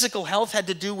your physical health had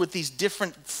to do with these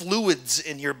different fluids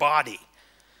in your body.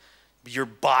 Your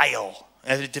bile,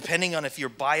 depending on if your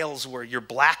biles were your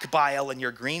black bile and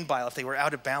your green bile, if they were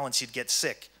out of balance, you'd get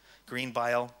sick. Green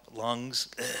bile, lungs,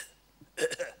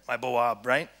 my boab,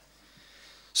 right?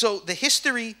 So the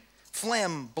history,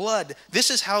 phlegm, blood,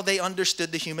 this is how they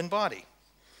understood the human body.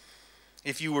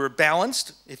 If you were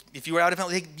balanced, if you were out of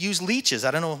balance, they used leeches.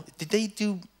 I don't know, did they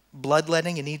do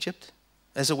bloodletting in Egypt?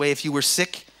 As a way, if you were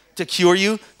sick, to cure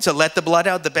you, to let the blood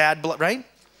out, the bad blood, right?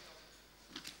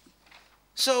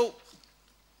 So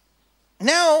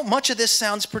now, much of this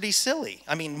sounds pretty silly.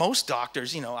 I mean, most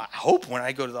doctors, I hope when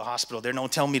I go to the hospital, they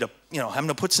don't tell me to, I'm going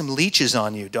to put some leeches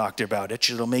on you, Dr. Bowditch.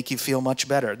 It'll make you feel much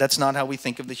better. That's not how we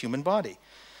think of the human body,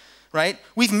 right?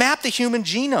 We've mapped the human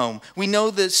genome. We know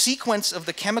the sequence of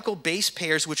the chemical base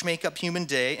pairs which make up human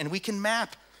DNA, and we can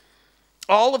map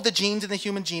all of the genes in the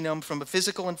human genome from a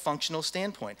physical and functional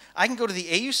standpoint. I can go to the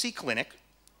AUC clinic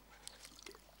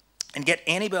and get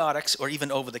antibiotics or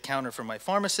even over the counter from my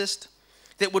pharmacist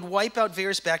that would wipe out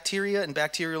various bacteria and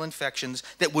bacterial infections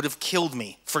that would have killed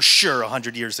me for sure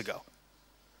 100 years ago.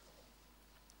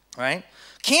 Right?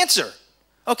 Cancer.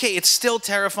 Okay, it's still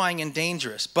terrifying and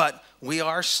dangerous, but we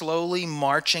are slowly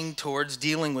marching towards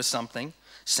dealing with something.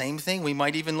 Same thing, we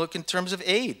might even look in terms of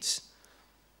AIDS.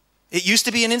 It used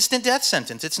to be an instant death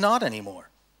sentence. It's not anymore.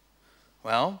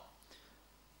 Well,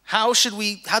 how'd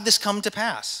this come to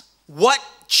pass? What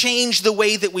changed the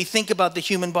way that we think about the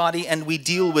human body and we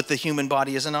deal with the human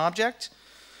body as an object?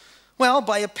 Well,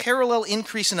 by a parallel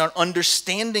increase in our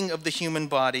understanding of the human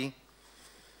body,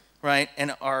 right,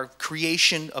 and our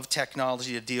creation of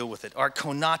technology to deal with it. Our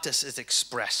conatus is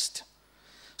expressed.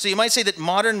 So you might say that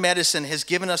modern medicine has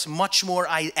given us much more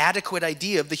adequate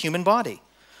idea of the human body.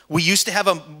 We used to have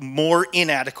a more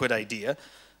inadequate idea,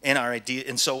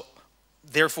 and so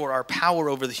therefore our power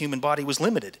over the human body was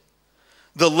limited.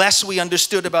 The less we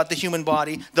understood about the human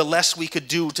body, the less we could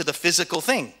do to the physical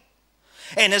thing.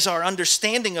 And as our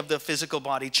understanding of the physical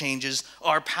body changes,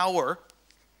 our power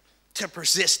to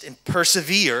persist and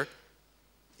persevere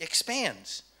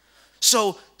expands.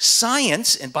 So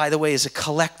science, and by the way, is a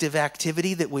collective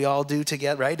activity that we all do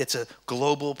together, right? It's a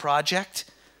global project.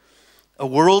 A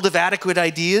world of adequate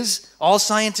ideas. All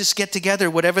scientists get together,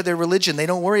 whatever their religion. They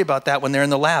don't worry about that when they're in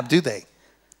the lab, do they?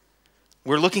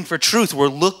 We're looking for truth. We're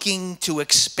looking to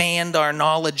expand our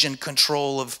knowledge and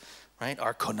control of, right,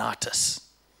 our conatus.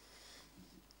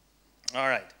 All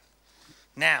right.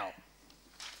 Now,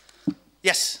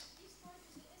 yes?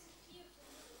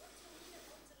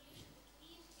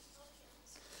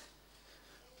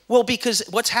 Well, because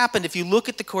what's happened, if you look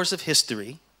at the course of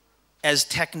history, as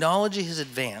technology has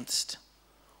advanced,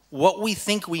 what we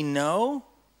think we know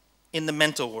in the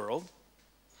mental world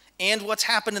and what's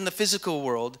happened in the physical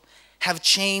world have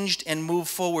changed and moved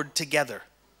forward together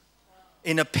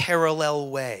in a parallel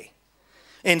way.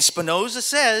 And Spinoza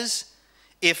says,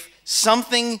 if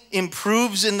something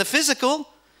improves in the physical,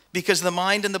 because the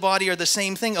mind and the body are the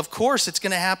same thing, of course it's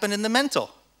going to happen in the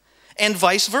mental, and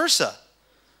vice versa.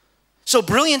 So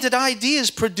brilliant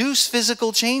ideas produce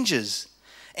physical changes,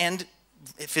 and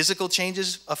physical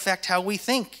changes affect how we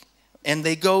think, and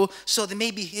they go, so they may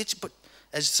be,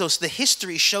 so the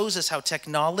history shows us how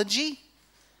technology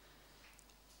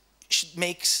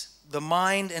makes the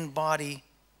mind and body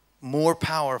more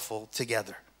powerful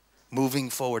together, moving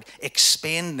forward,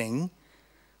 expanding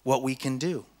what we can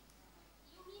do.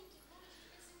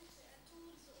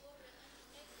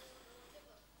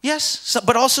 Yes,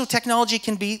 but also technology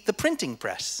can be the printing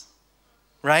press,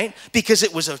 right? Because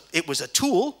it was a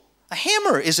tool. A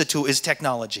hammer is a tool, is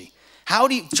technology. How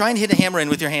do you try and hit a hammer in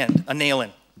with your hand, a nail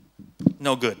in?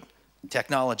 No good.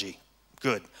 Technology,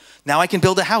 good. Now I can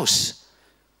build a house,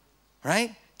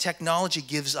 right? Technology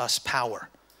gives us power.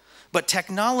 But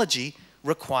technology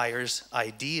requires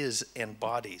ideas and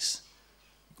bodies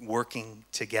working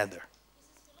together.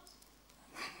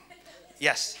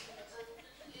 Yes?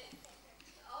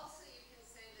 Also, you can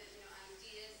say that,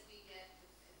 ideas beget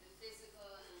the physical,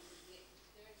 and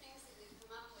there are things that we've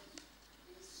come up with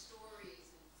in stories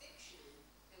and fiction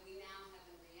that we now have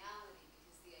in reality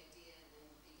because the idea then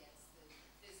begets the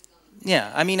physical.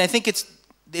 Yeah, I mean, I think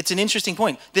it's an interesting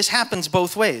point. This happens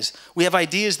both ways. We have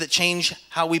ideas that change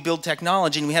how we build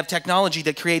technology, and we have technology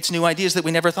that creates new ideas that we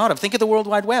never thought of. Think of the World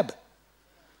Wide Web.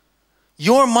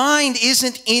 Your mind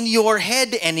isn't in your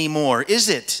head anymore, is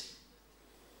it?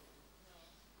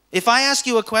 If I ask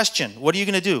you a question, what are you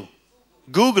going to do?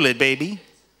 Google it, baby.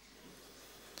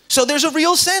 So there's a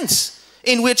real sense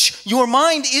in which your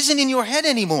mind isn't in your head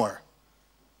anymore.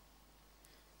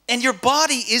 And your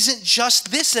body isn't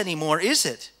just this anymore, is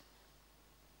it?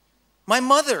 My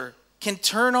mother can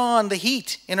turn on the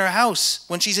heat in her house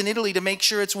when she's in Italy to make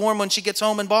sure it's warm when she gets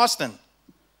home in Boston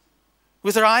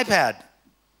with her iPad.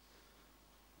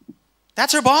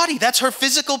 That's her body. That's her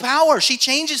physical power. She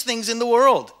changes things in the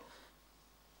world.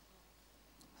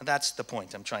 That's the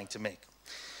point I'm trying to make.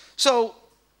 So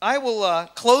I will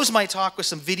close my talk with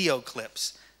some video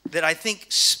clips that I think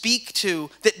speak to,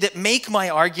 that make my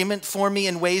argument for me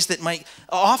in ways that might,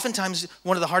 oftentimes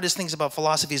one of the hardest things about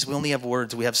philosophy is we only have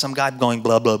words. We have some guy going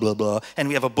blah, blah, blah, blah, and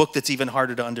we have a book that's even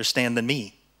harder to understand than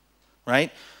me,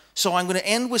 right? So I'm going to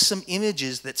end with some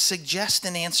images that suggest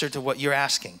an answer to what you're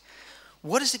asking.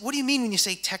 What do you mean when you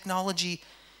say technology,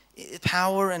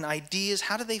 power, and ideas?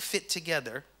 How do they fit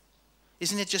together?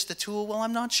 Isn't it just a tool? Well,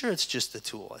 I'm not sure it's just a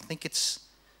tool. I think it's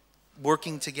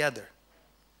working together.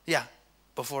 Yeah,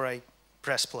 before I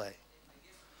press play.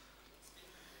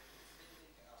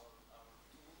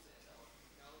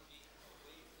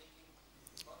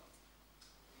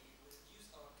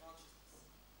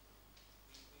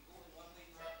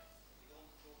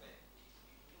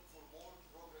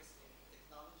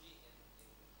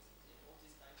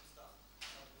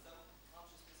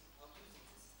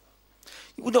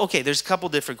 Okay, there's a couple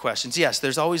different questions. Yes,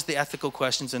 there's always the ethical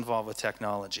questions involved with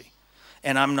technology.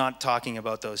 And I'm not talking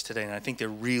about those today, and I think they're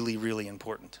really, really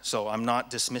important. So I'm not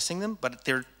dismissing them, but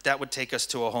that would take us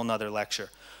to a whole nother lecture.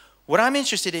 What I'm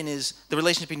interested in is the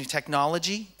relationship between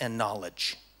technology and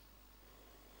knowledge.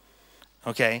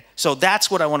 Okay, so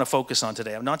that's what I want to focus on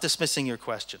today. I'm not dismissing your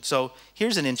question. So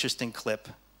here's an interesting clip.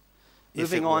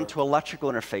 Moving on to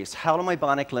electrical interface. How do my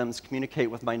bionic limbs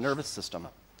communicate with my nervous system?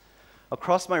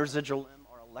 Across my residual limb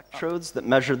are electrodes that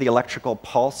measure the electrical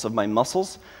pulse of my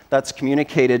muscles. That's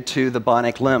communicated to the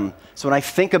bionic limb. So when I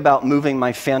think about moving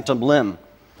my phantom limb,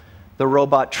 the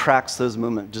robot tracks those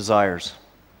movement desires.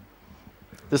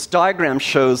 This diagram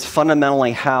shows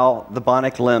fundamentally how the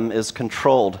bionic limb is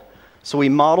controlled. So we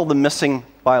model the missing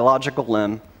biological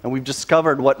limb, and we've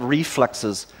discovered what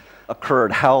reflexes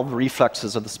occurred, how the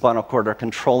reflexes of the spinal cord are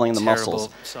controlling the muscles.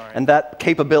 Sorry. And that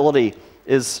capability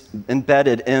is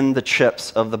embedded in the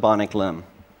chips of the bionic limb.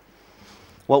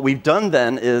 What we've done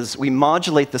then is we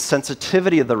modulate the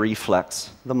sensitivity of the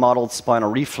reflex, the modeled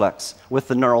spinal reflex, with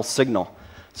the neural signal.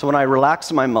 So when I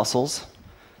relax my muscles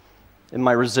in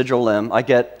my residual limb, I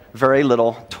get very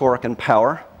little torque and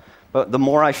power. But the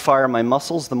more I fire my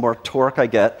muscles, the more torque I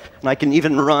get, and I can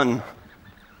even run.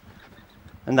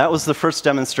 And that was the first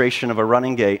demonstration of a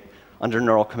running gait under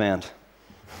neural command.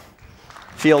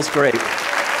 Feels great.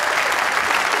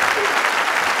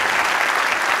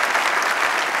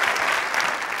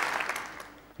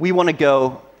 We want to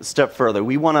go a step further.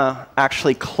 We want to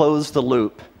actually close the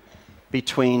loop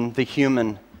between the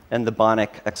human and the bionic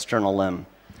external limb.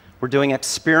 We're doing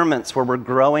experiments where we're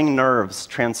growing nerves,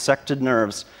 transected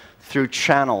nerves, through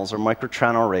channels or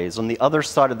microchannel arrays. On the other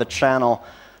side of the channel,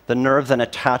 the nerve then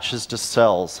attaches to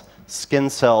cells, skin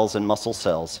cells and muscle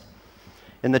cells.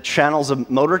 In the channels of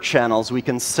motor channels, we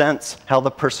can sense how the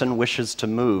person wishes to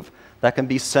move. That can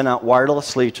be sent out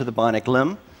wirelessly to the bionic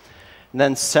limb. And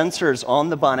then sensors on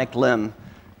the bionic limb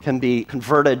can be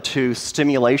converted to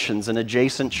stimulations in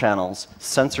adjacent channels,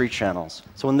 sensory channels.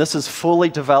 So when this is fully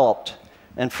developed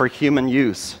and for human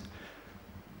use,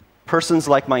 persons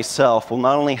like myself will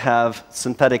not only have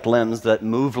synthetic limbs that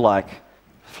move like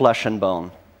flesh and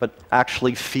bone, but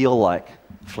actually feel like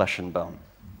flesh and bone.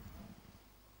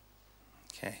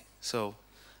 Okay, so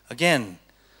again,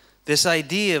 this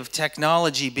idea of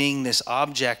technology being this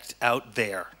object out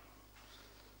there.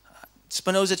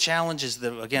 Spinoza challenges,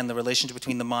 again, the relationship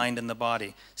between the mind and the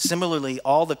body. Similarly,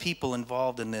 all the people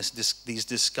involved in these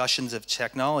discussions of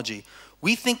technology,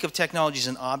 we think of technology as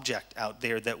an object out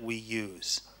there that we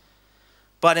use.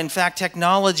 But in fact,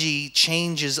 technology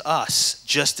changes us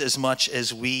just as much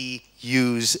as we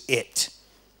use it.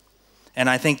 And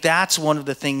I think that's one of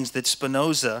the things that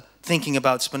Spinoza, thinking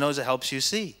about Spinoza, helps you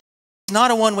see. It's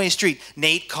not a one-way street.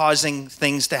 Nate causing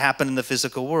things to happen in the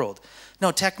physical world.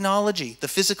 No, technology, the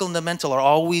physical and the mental are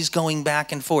always going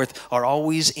back and forth, are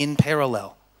always in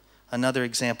parallel. Another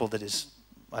example that is,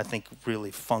 I think,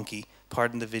 really funky.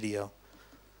 Pardon the video.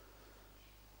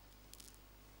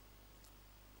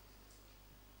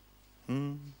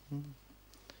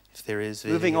 If there is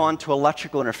video. Moving on to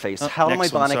electrical interface. How do my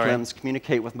next one, bionic sorry. limbs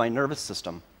communicate with my nervous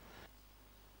system?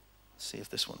 Let's see if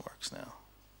this one works now.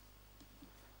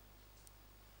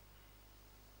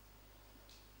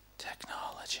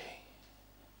 Technology.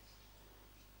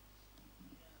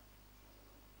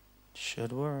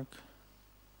 Should work.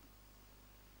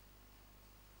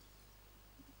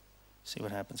 See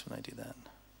what happens when I do that.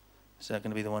 Is that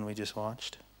going to be the one we just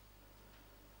watched?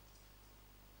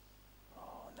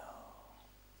 Oh no.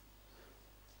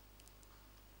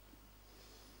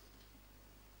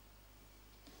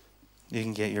 You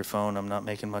can get your phone. I'm not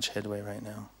making much headway right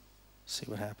now. See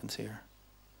what happens here.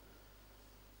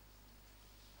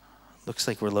 Looks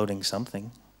like we're loading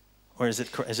something. Or is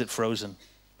it frozen?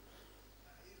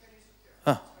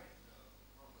 Oh.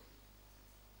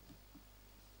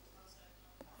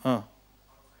 Oh.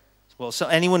 Well, so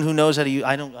anyone who knows how to use,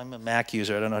 I'm a Mac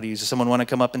user, I don't know how to use it. Someone want to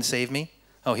come up and save me?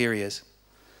 Oh, here he is.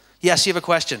 Yes, you have a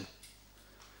question.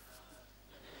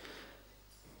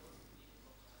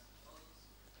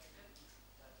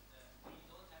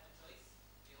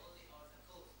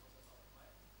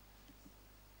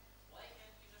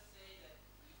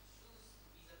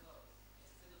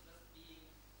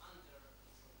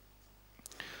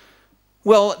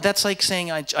 Well, that's like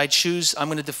saying I'm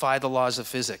going to defy the laws of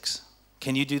physics.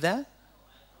 Can you do that?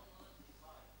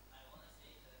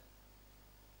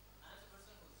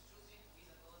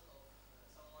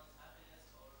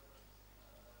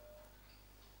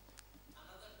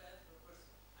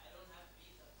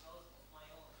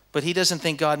 But he doesn't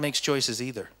think God makes choices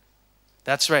either.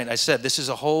 That's right. I said this is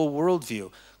a whole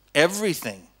worldview.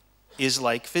 Everything is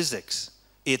like physics.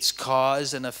 It's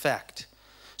cause and effect.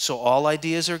 So all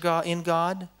ideas are in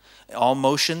God. All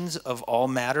motions of all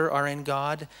matter are in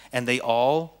God, and they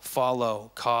all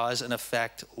follow cause and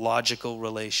effect logical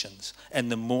relations.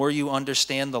 And the more you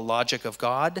understand the logic of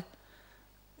God,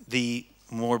 the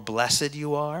more blessed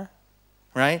you are,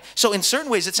 right? So in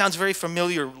certain ways, it sounds very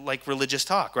familiar, like religious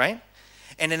talk, right?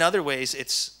 And in other ways,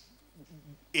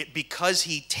 because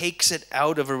he takes it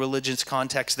out of a religious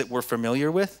context that we're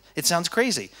familiar with, it sounds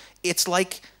crazy. It's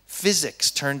like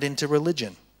physics turned into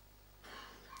religion.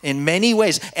 In many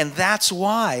ways. And that's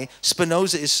why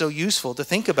Spinoza is so useful to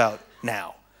think about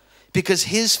now. Because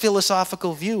his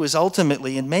philosophical view is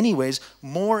ultimately, in many ways,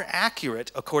 more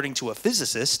accurate, according to a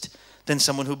physicist, than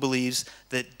someone who believes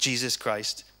that Jesus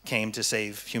Christ came to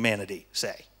save humanity,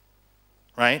 say.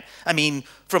 Right? I mean,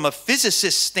 from a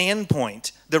physicist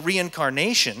standpoint, the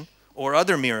reincarnation or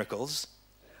other miracles.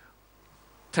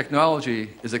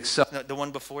 Technology is The one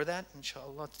before that,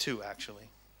 inshallah, two actually.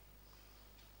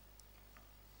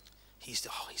 He's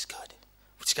good.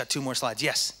 We just got two more slides.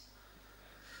 Yes.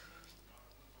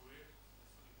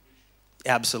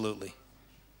 Absolutely.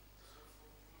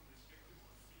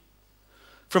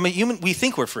 From a human, we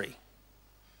think we're free.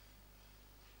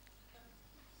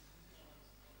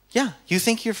 Yeah, you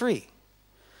think you're free.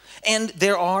 And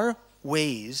there are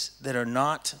ways that are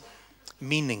not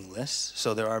meaningless.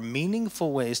 So there are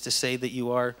meaningful ways to say that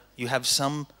you have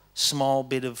some small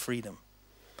bit of freedom.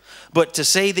 But to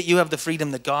say that you have the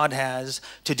freedom that God has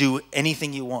to do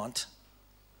anything you want,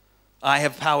 I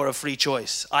have power of free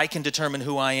choice. I can determine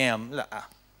who I am.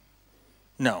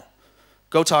 No.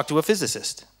 Go talk to a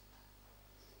physicist,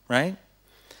 right?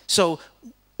 So,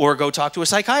 or go talk to a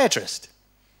psychiatrist,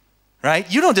 right?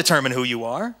 You don't determine who you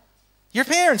are. Your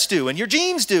parents do, and your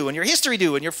genes do, and your history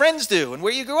do, and your friends do, and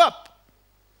where you grew up,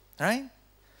 right?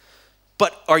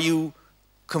 But are you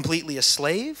completely a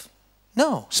slave?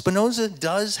 No, Spinoza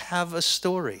does have a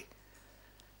story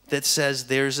that says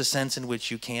there's a sense in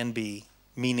which you can be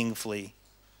meaningfully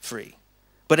free.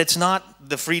 But it's not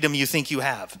the freedom you think you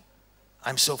have.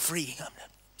 I'm so free, I'm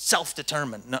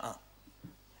self-determined. Nuh-uh.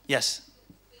 Yes?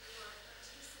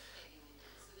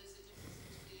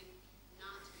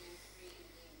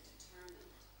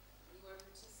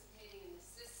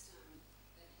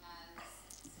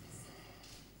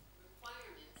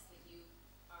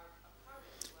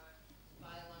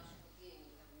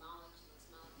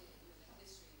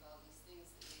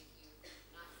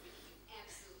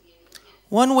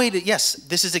 One way to, yes,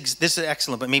 this is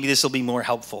excellent, but maybe this will be more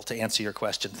helpful to answer your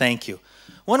question. Thank you.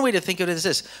 One way to think of it is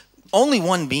this. Only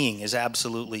one being is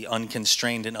absolutely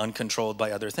unconstrained and uncontrolled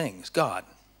by other things, God,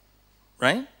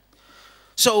 right?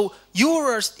 So you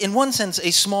are, in one sense,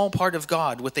 a small part of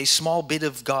God with a small bit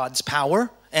of God's power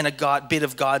and a bit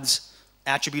of God's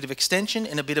attribute of extension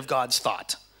and a bit of God's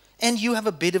thought. And you have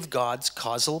a bit of God's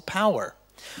causal power.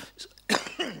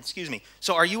 Excuse me.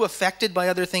 So are you affected by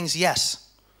other things? Yes.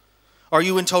 Are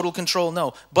you in total control?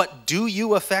 No. But do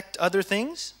you affect other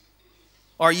things?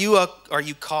 Are you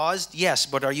caused? Yes.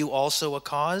 But are you also a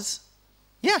cause?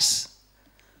 Yes.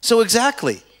 So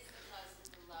exactly.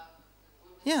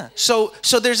 Yeah. So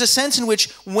there's a sense in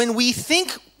which when we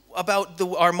think about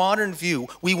our modern view,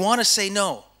 we want to say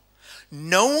no.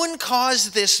 No one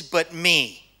caused this but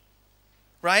me.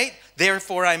 Right?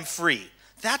 Therefore I'm free.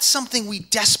 That's something we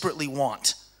desperately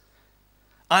want.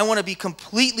 I want to be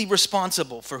completely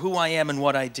responsible for who I am and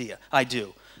what I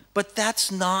do. But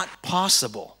that's not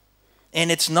possible.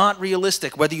 And it's not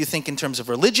realistic, whether you think in terms of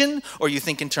religion, or you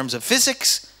think in terms of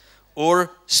physics, or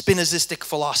Spinozistic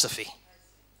philosophy.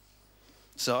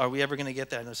 So are we ever going to get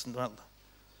there?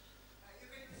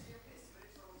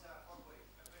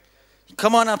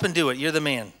 Come on up and do it. You're the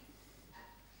man.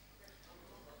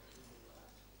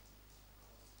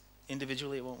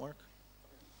 Individually it won't work?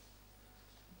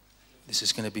 This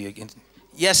is going to be again.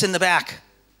 Yes, in the back.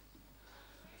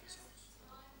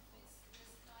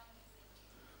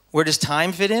 Where does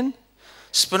time fit in?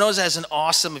 Spinoza has an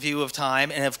awesome view of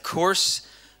time, and of course,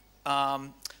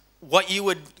 what you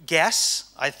would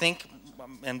guess, I think,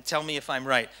 and tell me if I'm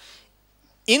right,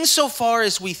 insofar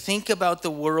as we think about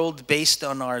the world based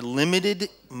on our limited,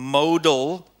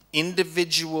 modal,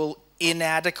 individual,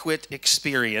 inadequate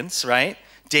experience, right?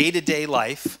 Day-to-day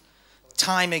life,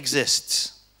 time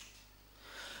exists.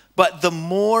 But the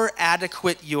more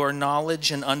adequate your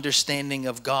knowledge and understanding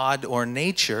of God or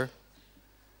nature,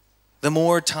 the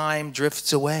more time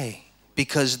drifts away.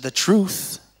 Because the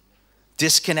truth,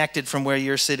 disconnected from where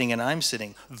you're sitting and I'm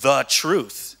sitting, the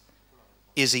truth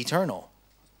is eternal.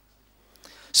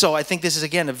 So I think this is,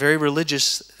 again, a very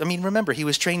religious, remember, he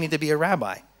was training to be a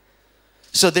rabbi.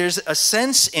 So there's a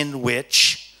sense in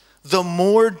which the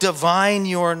more divine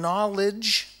your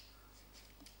knowledge,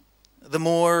 the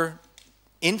more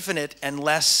infinite and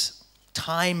less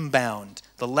time-bound,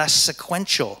 the less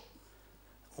sequential,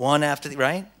 one after the,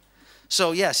 right?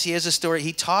 So yes, he has a story.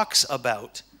 He talks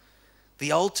about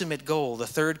the ultimate goal, the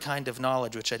third kind of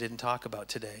knowledge, which I didn't talk about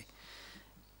today,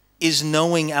 is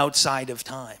knowing outside of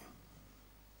time,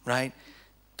 right?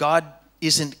 God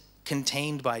isn't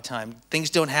contained by time. Things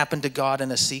don't happen to God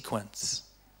in a sequence,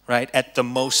 right? At the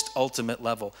most ultimate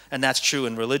level. And that's true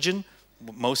in religion,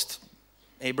 most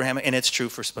Abrahamic, and it's true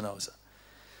for Spinoza.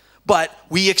 But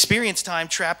we experience time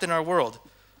trapped in our world.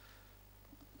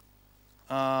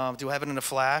 Do I have it in a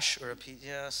flash or a piece?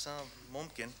 Yeah, some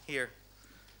mumkin. Here.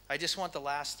 I just want the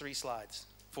last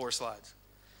 4 slides.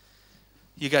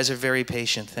 You guys are very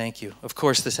patient. Thank you. Of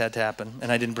course this had to happen,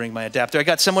 and I didn't bring my adapter. I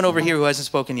got someone over here who hasn't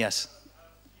spoken. Yes.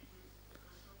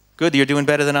 Good. You're doing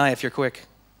better than I if you're quick.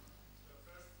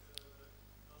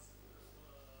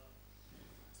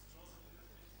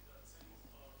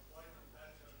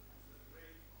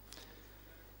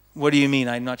 What do you mean?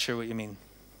 I'm not sure what you mean.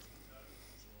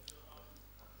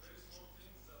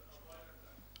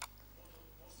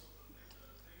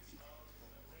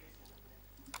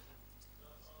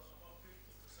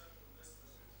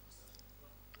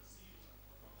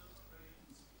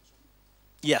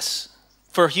 Yes,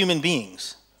 for human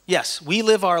beings. Yes, we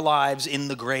live our lives in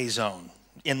the gray zone,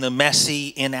 in the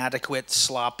messy, inadequate,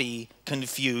 sloppy,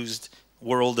 confused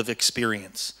world of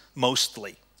experience,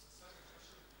 mostly.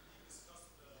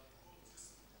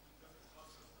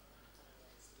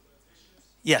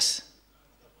 Yes.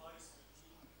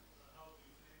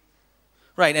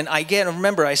 Right, and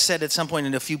remember I said at some point,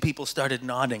 and a few people started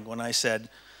nodding when I said,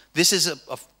 this is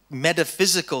a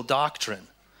metaphysical doctrine,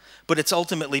 but it's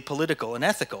ultimately political and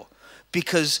ethical.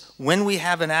 Because when we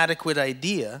have an adequate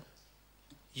idea,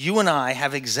 you and I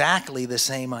have exactly the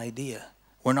same idea.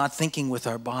 We're not thinking with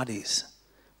our bodies,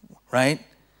 right?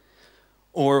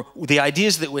 Or the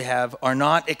ideas that we have are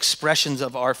not expressions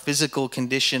of our physical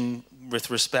condition with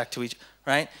respect to each,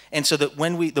 right? And so that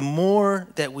the more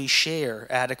that we share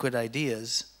adequate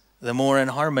ideas, the more in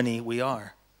harmony we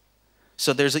are.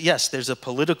 So there's a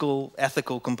political,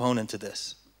 ethical component to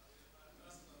this.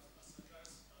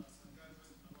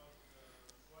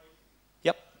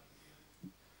 Yep.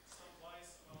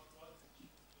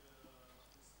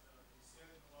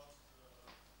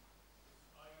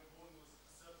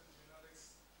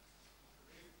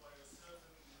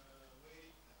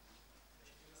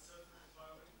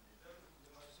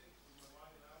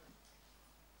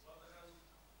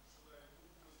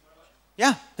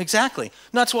 Yeah, exactly. And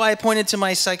that's why I pointed to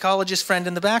my psychologist friend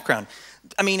in the background.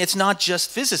 I mean, it's not just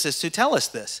physicists who tell us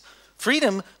this.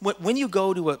 Freedom, when you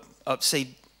go to say,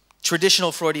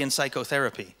 traditional Freudian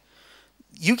psychotherapy,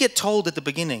 you get told at the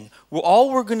beginning, well,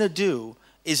 all we're going to do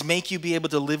is make you be able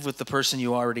to live with the person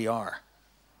you already are.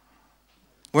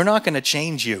 We're not going to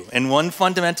change you. In one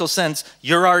fundamental sense,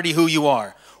 you're already who you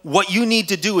are. What you need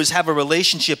to do is have a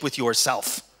relationship with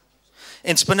yourself.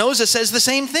 And Spinoza says the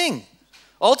same thing.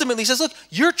 Ultimately, he says, look,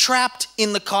 you're trapped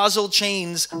in the causal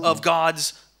chains of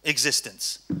God's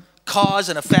existence. Cause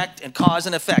and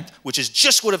effect, which is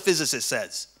just what a physicist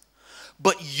says.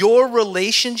 But your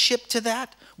relationship to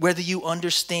that, whether you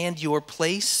understand your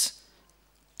place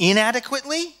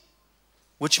inadequately,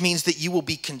 which means that you will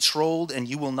be controlled and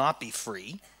you will not be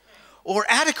free, or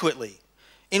adequately,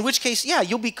 in which case, yeah,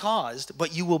 you'll be caused,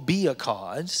 but you will be a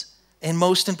cause. And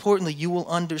most importantly, you will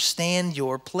understand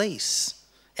your place.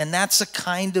 And that's a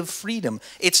kind of freedom.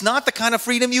 It's not the kind of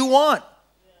freedom you want,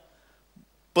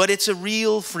 but it's a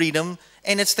real freedom.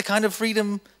 And it's the kind of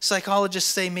freedom psychologists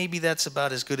say maybe that's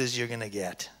about as good as you're going to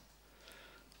get.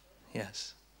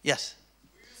 Yes. Yes?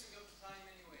 We're using up time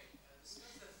anyway. This is the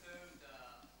third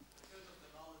of the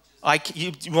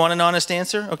knowledge. You want an honest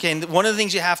answer? Okay, and one of the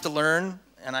things you have to learn,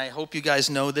 and I hope you guys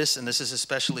know this, and this is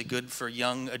especially good for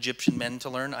young Egyptian men to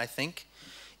learn, I think.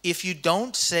 If you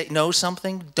don't know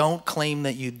something, don't claim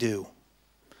that you do.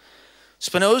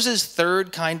 Spinoza's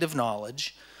third kind of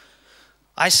knowledge,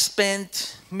 I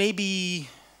spent about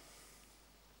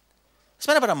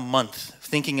a month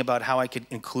thinking about how I could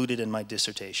include it in my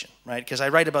dissertation, right? Because I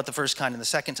write about the first kind and the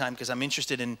second time because I'm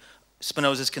interested in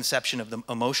Spinoza's conception of the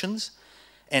emotions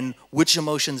and which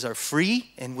emotions are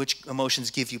free and which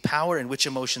emotions give you power and which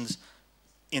emotions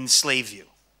enslave you,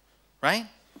 right?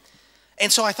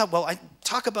 And so I thought, well, I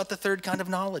talk about the third kind of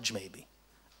knowledge maybe.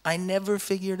 I never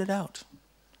figured it out.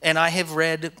 And I have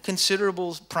read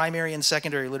considerable primary and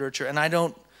secondary literature, and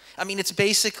it's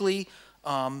basically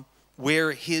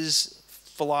where his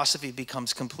philosophy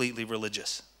becomes completely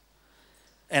religious.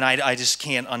 And I just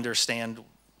can't understand.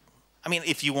 I mean,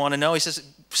 if you want to know, he says,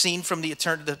 seen from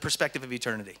the perspective of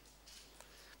eternity.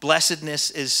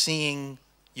 Blessedness is seeing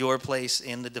your place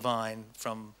in the divine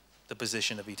from the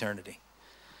position of eternity.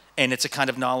 And it's a kind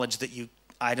of knowledge that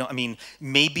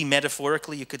maybe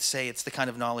metaphorically you could say it's the kind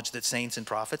of knowledge that saints and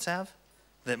prophets have,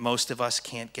 that most of us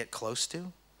can't get close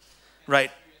to,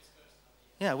 right?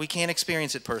 Yeah, we can't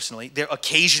experience it personally. There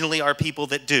occasionally are people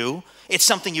that do. It's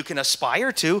something you can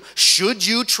aspire to. Should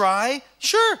you try?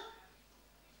 Sure.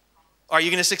 Are you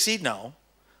going to succeed? No.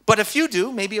 But if you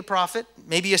do, maybe a prophet,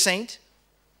 maybe a saint.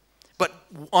 But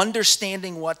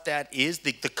understanding what that is,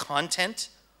 the content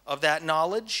of that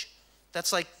knowledge,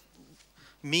 that's like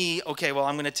me, okay, well,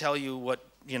 I'm going to tell you what,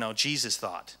 Jesus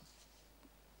thought.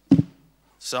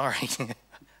 Sorry.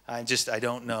 I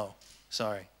don't know.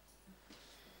 Sorry.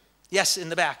 Yes, in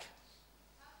the back.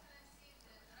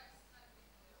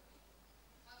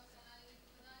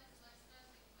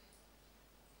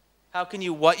 How can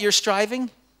you what you're striving?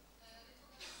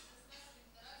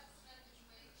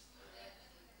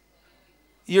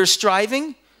 You're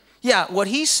striving? Yeah, what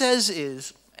he says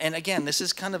is, and again, this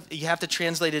is kind of, you have to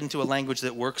translate it into a language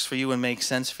that works for you and makes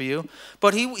sense for you.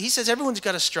 But he says everyone's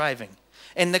got a striving.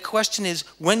 And the question is,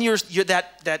 when you're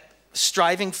that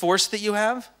striving force that you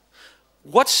have,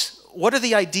 what are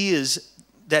the ideas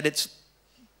that it's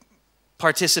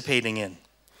participating in?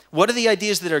 What are the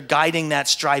ideas that are guiding that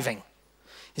striving?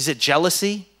 Is it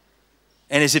jealousy?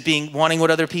 And is it wanting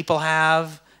what other people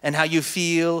have and how you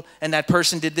feel? And that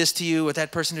person did this to you, or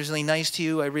that person is really nice to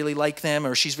you. I really like them,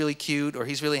 or she's really cute, or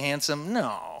he's really handsome.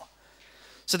 No.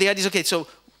 So the idea is, okay, so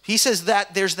he says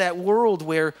that there's that world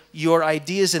where your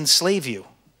ideas enslave you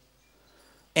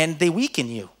and they weaken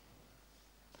you.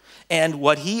 And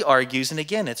what he argues, and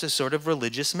again, it's a sort of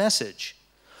religious message.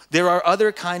 There are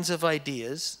other kinds of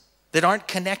ideas that aren't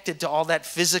connected to all that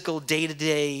physical,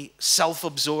 day-to-day,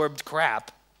 self-absorbed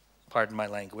crap, pardon my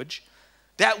language,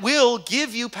 that will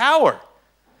give you power,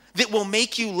 that will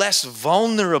make you less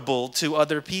vulnerable to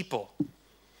other people,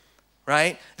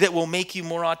 right? That will make you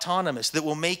more autonomous, that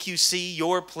will make you see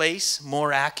your place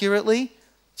more accurately,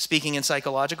 speaking in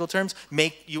psychological terms,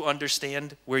 make you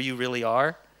understand where you really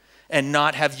are, and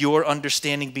not have your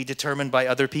understanding be determined by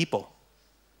other people.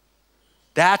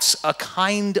 That's a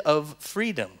kind of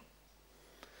freedom.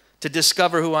 To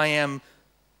discover who I am,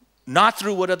 not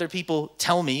through what other people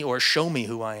tell me or show me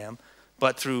who I am,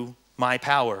 but through my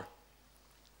power,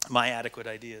 my adequate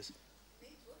ideas.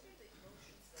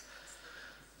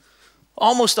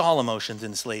 Almost all emotions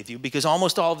enslave you, because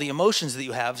almost all the emotions that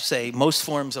you have, say most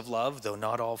forms of love, though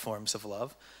not all forms of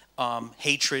love,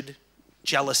 hatred,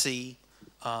 jealousy,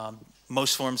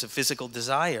 most forms of physical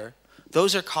desire,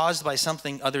 those are caused by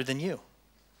something other than you.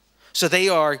 So they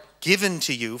are given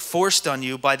to you, forced on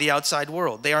you by the outside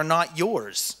world. They are not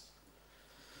yours.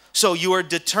 So you are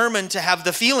determined to have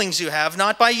the feelings you have,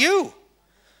 not by you.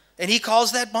 And he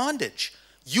calls that bondage.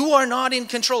 You are not in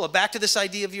control. Back to this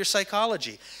idea of your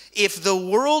psychology. If the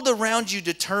world around you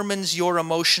determines your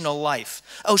emotional life,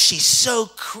 oh, she's so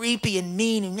creepy and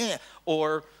mean and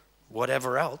or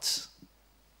whatever else.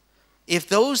 If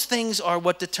those things are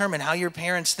what determine how your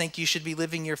parents think you should be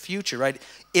living your future, right?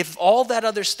 If all that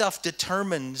other stuff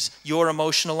determines your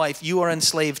emotional life, you are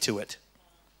enslaved to it.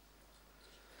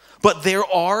 But there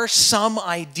are some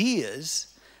ideas,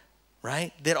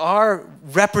 right, that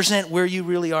represent where you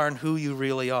really are and who you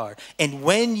really are. And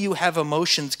when you have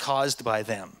emotions caused by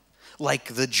them,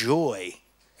 like the joy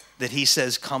that he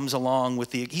says comes along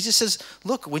with he just says,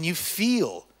 look, when you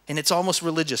feel, and it's almost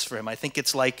religious for him. I think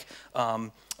it's like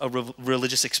a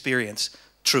religious experience,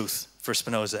 truth for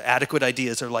Spinoza. Adequate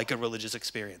ideas are like a religious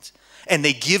experience. And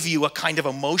they give you a kind of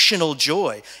emotional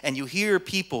joy. And you hear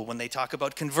people when they talk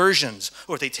about conversions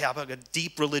or they talk about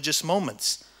deep religious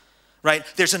moments, right?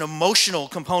 There's an emotional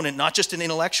component, not just an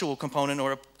intellectual component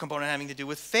or a component having to do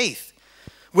with faith,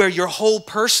 where your whole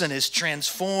person is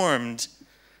transformed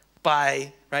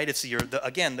by, right? It's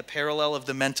again, the parallel of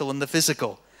the mental and the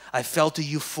physical. I felt a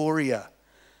euphoria,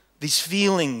 these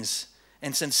feelings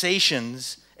and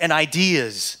sensations and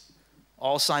ideas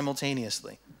all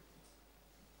simultaneously.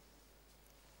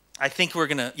 I think we're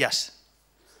going to, yes.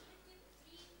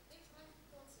 Three different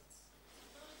concepts: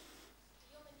 psychology,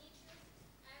 human nature,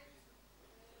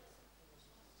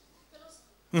 and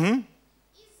philosophy. Mm-hmm.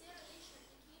 Is there a relation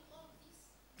between all of these?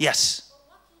 Yes. Or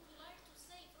what would you like to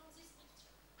say from this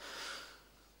picture?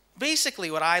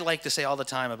 Basically, what I like to say all the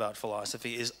time about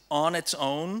philosophy is on its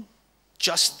own,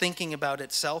 just thinking about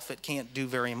itself, it can't do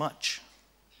very much.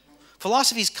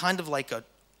 Philosophy is kind of like a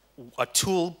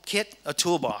toolkit, a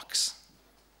toolbox,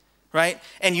 right?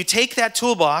 And you take that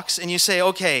toolbox and you say,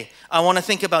 okay, I want to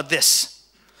think about this.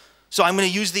 So I'm going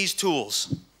to use these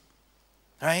tools,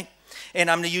 right? And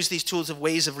I'm going to use these tools of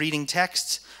ways of reading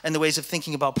texts and the ways of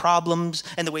thinking about problems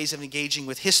and the ways of engaging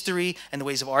with history and the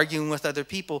ways of arguing with other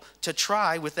people to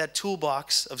try with that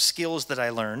toolbox of skills that I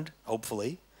learned,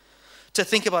 hopefully, to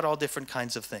think about all different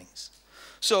kinds of things.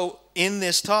 So in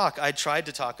this talk, I tried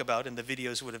to talk about, and the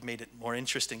videos would have made it more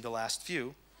interesting, the last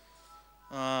few.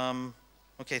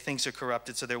 Okay, things are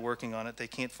corrupted, so they're working on it. They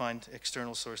can't find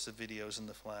external source of videos in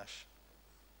the flash.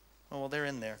 Oh, well, they're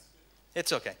in there.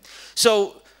 It's okay.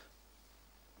 So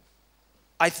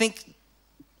I think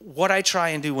what I try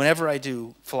and do whenever I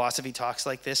do philosophy talks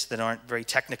like this that aren't very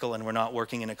technical and we're not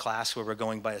working in a class where we're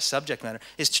going by a subject matter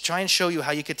is to try and show you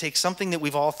how you could take something that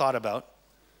we've all thought about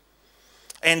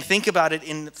and think about it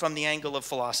from the angle of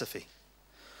philosophy.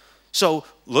 So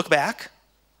look back.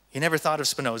 You never thought of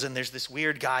Spinoza, and there's this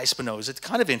weird guy, Spinoza. It's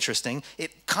kind of interesting.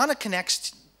 It kind of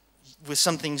connects with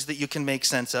some things that you can make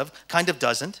sense of, kind of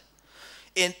doesn't.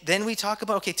 And then we talk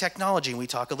about, okay, technology, and we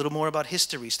talk a little more about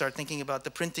history, start thinking about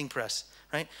the printing press,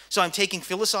 right? So I'm taking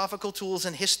philosophical tools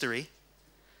in history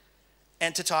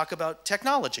and to talk about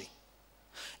technology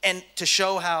and to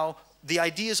show how the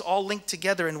ideas all link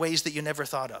together in ways that you never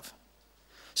thought of.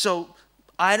 So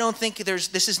I don't think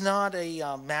this is not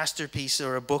a masterpiece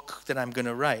or a book that I'm going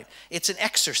to write. It's an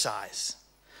exercise.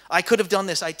 I could have done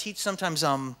this. I teach sometimes,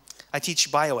 I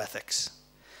teach bioethics.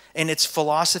 And it's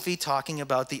philosophy talking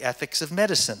about the ethics of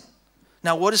medicine.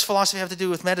 Now, what does philosophy have to do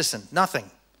with medicine?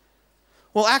 Nothing.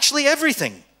 Well, actually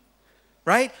everything,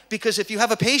 right? Because if you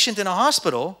have a patient in a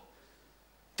hospital,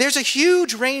 there's a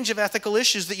huge range of ethical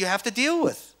issues that you have to deal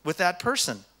with that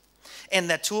person. And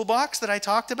that toolbox that I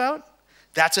talked about,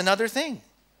 that's another thing.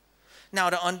 Now,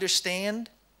 to understand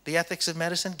the ethics of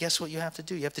medicine, guess what you have to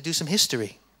do? You have to do some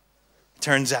history,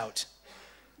 turns out.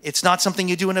 It's not something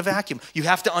you do in a vacuum. You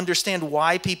have to understand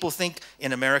why people think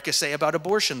in America, say, about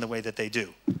abortion the way that they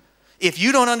do. If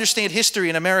you don't understand history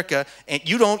in America, and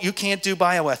you can't do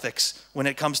bioethics when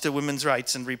it comes to women's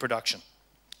rights and reproduction,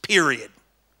 period.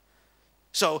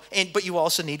 So, but you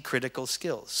also need critical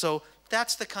skills. So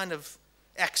that's the kind of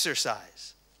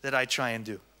exercise that I try and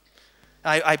do.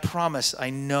 I promise,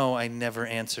 I know I never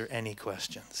answer any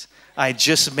questions. I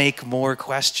just make more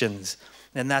questions.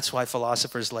 And that's why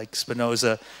philosophers like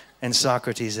Spinoza and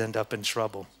Socrates end up in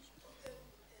trouble.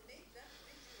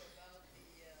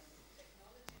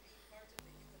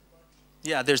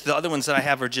 Yeah, there's the other ones that I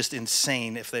have are just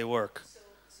insane if they work.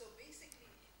 So basically,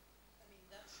 I mean,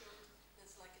 that shows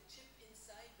there's like a chip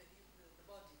inside the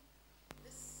body.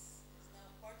 This is now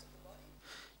part of the body?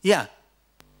 Yeah.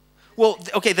 Well,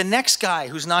 okay, the next guy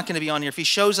who's not going to be on here, if he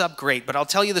shows up, great. But I'll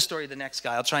tell you the story of the next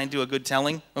guy. I'll try and do a good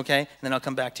telling, okay? And then I'll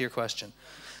come back to your question.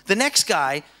 The next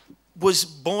guy was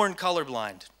born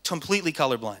colorblind, completely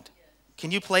colorblind.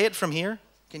 Can you play it from here?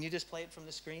 Can you just play it from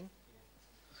the screen?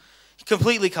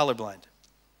 Completely colorblind.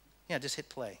 Yeah, just hit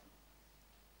play.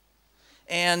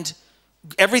 And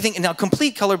everything, now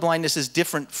complete colorblindness is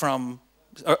different from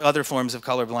other forms of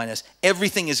colorblindness.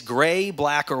 Everything is gray,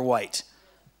 black, or white,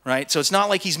 right? So it's not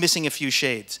like he's missing a few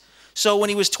shades. So when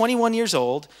he was 21 years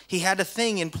old, he had a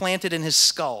thing implanted in his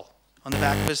skull on the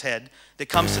back of his head that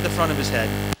comes to the front of his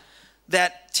head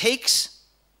that takes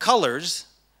colors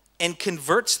and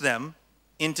converts them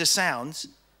into sounds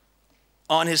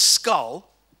on his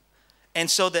skull, and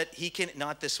so that he can,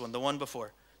 not this one, the one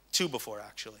before, two before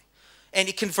actually, and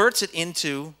he converts it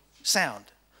into sound.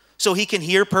 So he can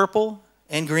hear purple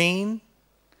and green,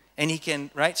 and he can,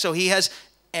 right? So he has,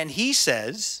 and he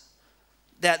says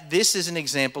that this is an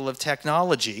example of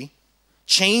technology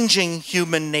changing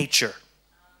human nature,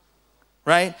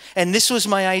 right? And this was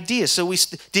my idea. So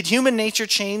did human nature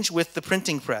change with the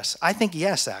printing press? I think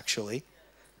yes, actually.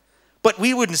 But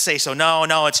we wouldn't say so. No,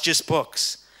 no, it's just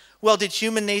books. Well, did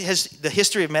has the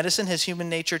history of medicine, has human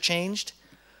nature changed?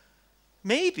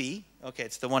 Maybe. Okay,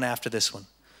 it's the one after this one.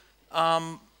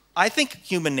 I think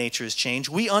human nature has changed.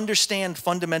 We understand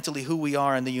fundamentally who we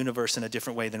are in the universe in a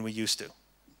different way than we used to,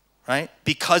 right?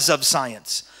 Because of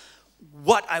science.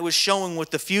 What I was showing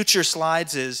with the future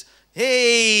slides is,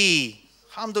 hey,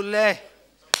 alhamdulillah,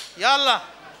 yalla.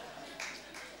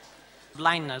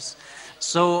 Blindness.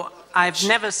 So I've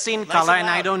never seen Nice color, and and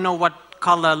I loud. don't know what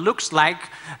color looks like,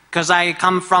 because I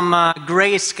come from a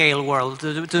grayscale world.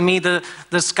 To me,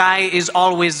 the sky is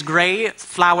always gray,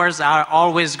 flowers are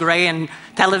always gray, and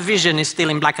television is still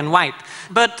in black and white.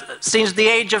 But since the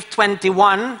age of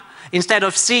 21, instead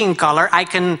of seeing color, I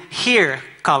can hear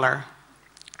color.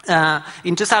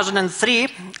 In 2003,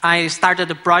 I started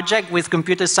a project with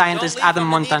computer scientist Don't leave Adam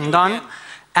them, they need you Montandon, again.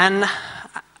 and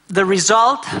the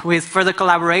result, with further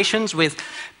collaborations with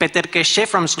Peter Queche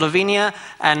from Slovenia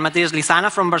and Matías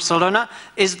Lizana from Barcelona,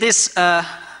 is this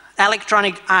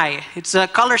electronic eye. It's a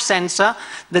color sensor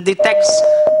that detects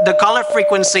the color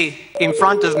frequency in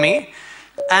front of me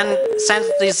and sends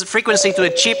this frequency to a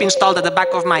chip installed at the back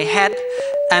of my head,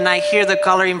 and I hear the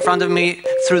color in front of me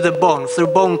through the bone, through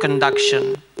bone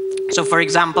conduction. So for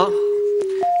example,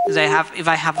 if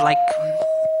I have like,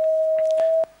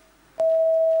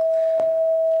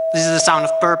 this is the sound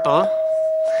of purple.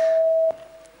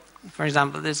 For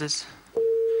example, this is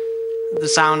the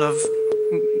sound of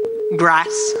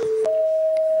grass.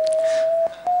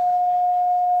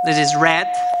 This is red,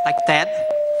 like that.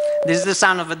 This is the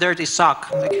sound of a dirty sock,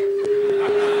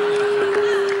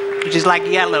 which is like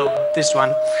yellow, this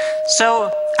one.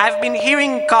 So I've been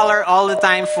hearing color all the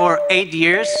time for 8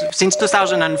 years, since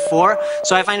 2004.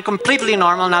 So I find it completely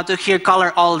normal now to hear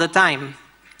color all the time.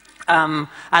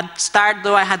 At start,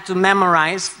 though, I had to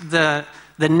memorize the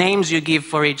names you give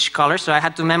for each color, so I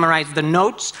had to memorize the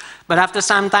notes, but after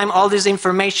some time, all this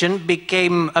information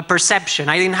became a perception.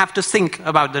 I didn't have to think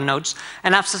about the notes,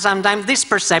 and after some time, this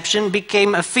perception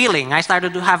became a feeling. I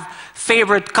started to have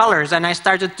favorite colors, and I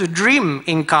started to dream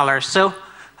in color. So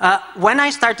when I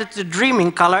started to dream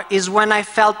in color is when I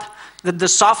felt that the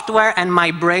software and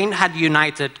my brain had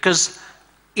united, because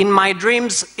in my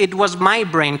dreams, it was my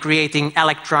brain creating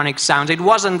electronic sounds. It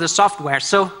wasn't the software.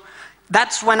 So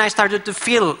that's when I started to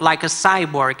feel like a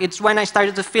cyborg. It's when I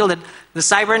started to feel that the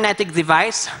cybernetic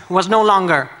device was no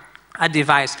longer a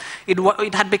device. It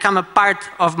had become a part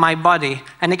of my body,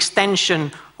 an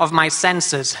extension of my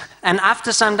senses. And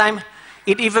after some time,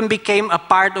 it even became a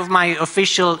part of my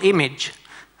official image.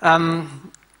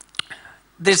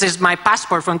 This is my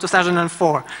passport from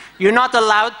 2004. You're not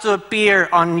allowed to appear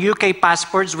on UK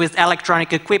passports with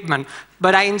electronic equipment,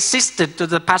 but I insisted to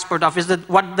the passport office that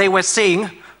what they were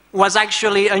seeing was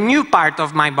actually a new part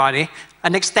of my body,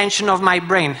 an extension of my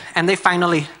brain, and they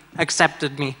finally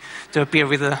accepted me to appear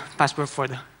with a passport for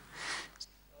them.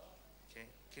 Okay,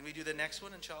 can we do the next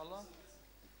one, inshallah?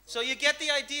 So you get the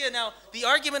idea now. The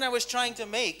argument I was trying to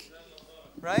make,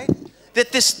 right?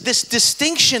 That this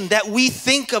distinction that we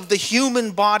think of the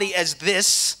human body as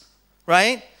this,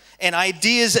 right? And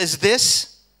ideas as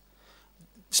this.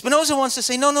 Spinoza wants to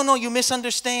say, no, no, no, you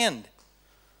misunderstand,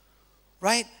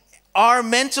 right? Our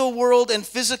mental world and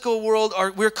physical world,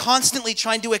 we're constantly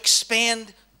trying to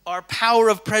expand our power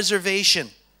of preservation.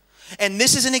 And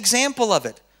this is an example of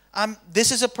it.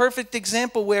 This is a perfect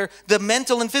example where the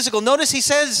mental and physical, notice he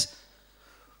says,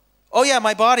 oh yeah,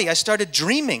 my body, I started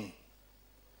dreaming.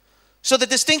 So the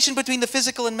distinction between the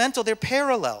physical and mental, they're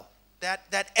parallel.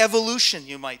 That evolution,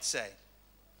 you might say.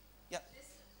 Yeah,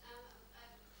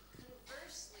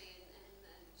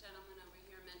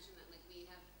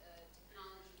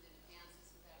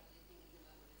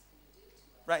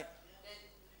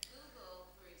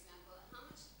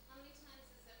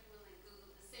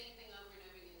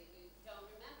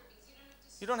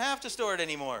 You don't have to store it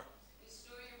anymore. You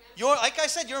store your memory. Like I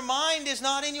said, your mind is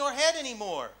not in your head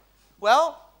anymore.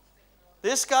 Well,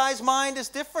 this guy's mind is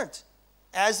different,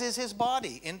 as is his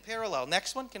body, in parallel.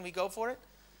 Next one, can we go for it?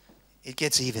 It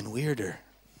gets even weirder.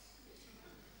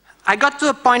 I got to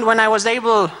a point when I was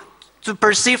able to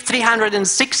perceive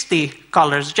 360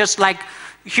 colors, just like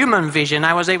human vision.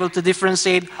 I was able to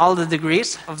differentiate all the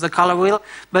degrees of the color wheel,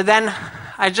 but then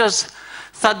I just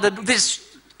thought that this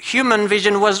human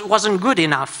vision wasn't good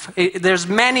enough. There's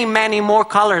many, many more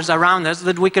colors around us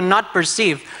that we cannot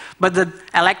perceive, but the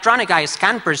electronic eyes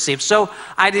can perceive. So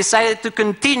I decided to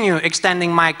continue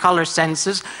extending my color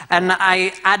senses, and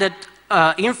I added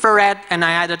infrared and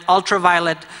I added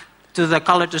ultraviolet to the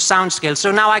color to sound scale.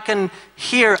 So now I can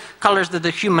hear colors that the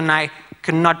human eye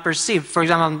cannot perceive. For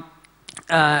example,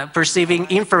 perceiving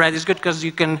infrared is good because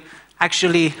you can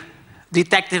actually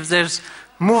detect if there's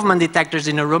movement detectors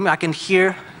in a room. I can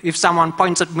hear if someone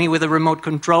points at me with a remote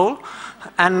control.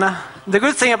 And the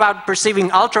good thing about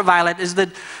perceiving ultraviolet is that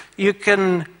you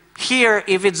can hear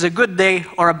if it's a good day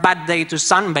or a bad day to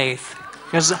sunbathe.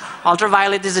 Because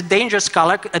ultraviolet is a dangerous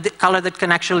color, a color that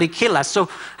can actually kill us. So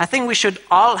I think we should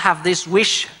all have this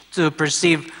wish to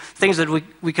perceive things that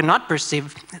we cannot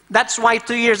perceive. That's why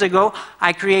 2 years ago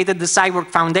I created the Cyborg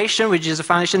Foundation, which is a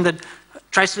foundation that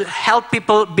tries to help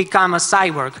people become a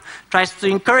cyborg, tries to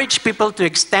encourage people to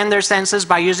extend their senses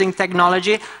by using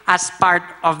technology as part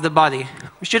of the body.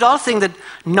 We should all think that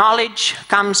knowledge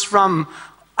comes from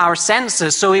our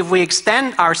senses, so if we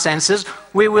extend our senses,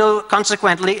 we will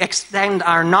consequently extend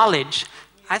our knowledge.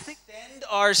 I think Extend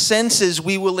our senses,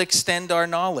 we will extend our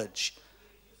knowledge.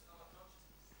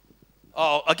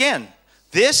 Oh, again,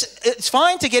 it's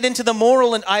fine to get into the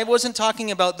moral, and I wasn't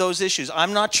talking about those issues.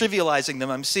 I'm not trivializing them,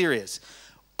 I'm serious.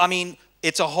 I mean,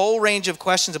 it's a whole range of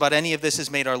questions about any of this has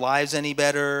made our lives any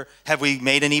better. Have we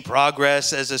made any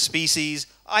progress as a species?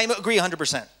 I agree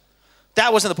 100%.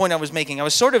 That wasn't the point I was making. I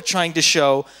was sort of trying to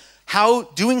show how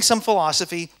doing some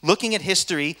philosophy, looking at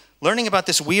history, learning about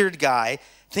this weird guy,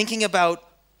 thinking about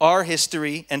our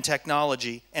history and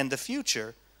technology and the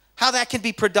future, how that can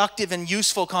be productive and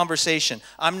useful conversation.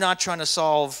 I'm not trying to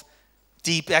solve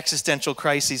deep existential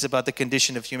crises about the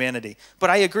condition of humanity,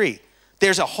 but I agree.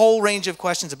 There's a whole range of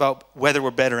questions about whether we're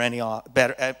better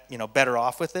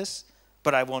off with this,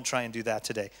 but I won't try and do that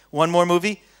today. One more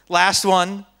movie, last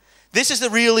one. This is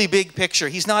the really big picture.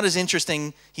 He's not as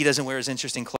interesting. He doesn't wear as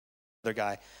interesting clothes as the other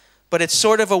guy. But it's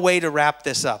sort of a way to wrap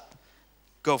this up.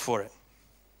 Go for it.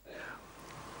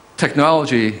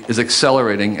 Technology is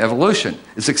accelerating evolution.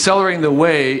 It's accelerating the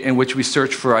way in which we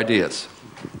search for ideas.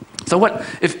 So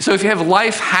if you have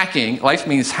life hacking, life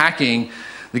means hacking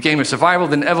the game of survival,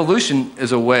 then evolution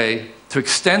is a way to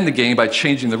extend the game by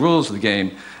changing the rules of the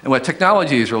game. And what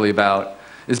technology is really about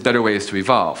is better ways to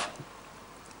evolve.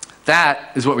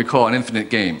 That is what we call an infinite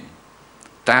game.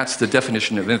 That's the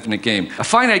definition of infinite game. A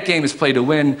finite game is played to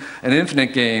win, an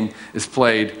infinite game is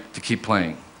played to keep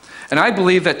playing. And I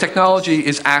believe that technology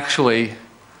is actually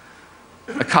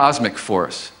a cosmic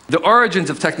force. The origins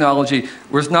of technology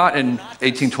was not in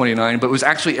 1829, but was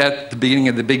actually at the beginning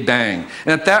of the Big Bang.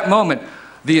 And at that moment,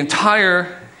 the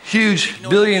entire huge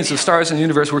billions of stars in the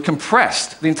universe were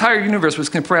compressed. The entire universe was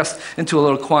compressed into a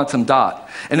little quantum dot.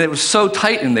 And it was so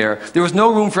tight in there, there was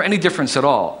no room for any difference at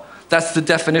all. That's the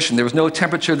definition. There was no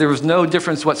temperature, there was no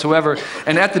difference whatsoever.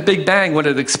 And at the Big Bang, what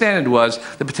it expanded was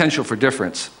the potential for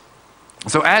difference.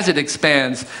 So as it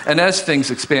expands, and as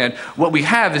things expand, what we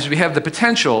have is we have the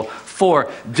potential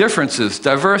for differences,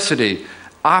 diversity,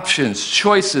 options,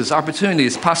 choices,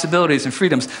 opportunities, possibilities, and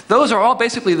freedoms. Those are all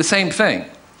basically the same thing.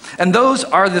 And those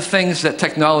are the things that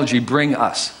technology brings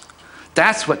us.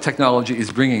 That's what technology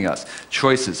is bringing us.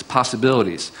 Choices,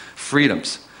 possibilities,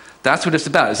 freedoms. That's what it's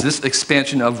about, is this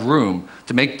expansion of room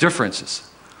to make differences.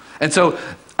 And so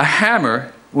a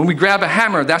hammer, when we grab a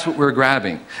hammer, that's what we're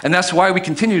grabbing. And that's why we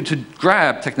continue to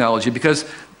grab technology, because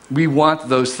we want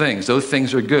those things. Those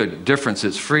things are good.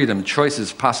 Differences, freedom,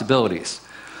 choices, possibilities.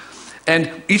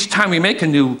 And each time we make a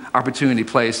new opportunity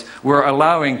place, we're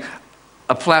allowing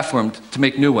a platform to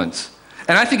make new ones.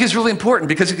 And I think it's really important,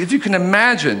 because if you can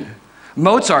imagine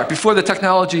Mozart before the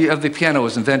technology of the piano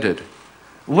was invented,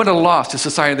 what a loss to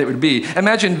society that would be.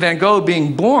 Imagine Van Gogh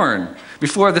being born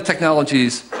before the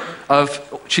technologies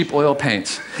of cheap oil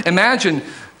paints. Imagine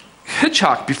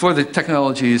Hitchcock before the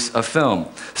technologies of film.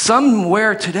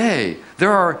 Somewhere today,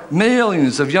 there are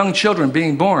millions of young children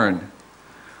being born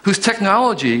whose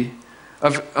technology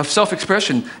of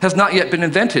self-expression has not yet been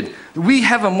invented. We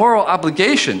have a moral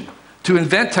obligation to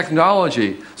invent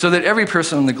technology so that every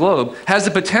person on the globe has the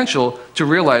potential to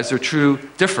realize their true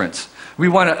difference. We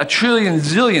want a trillion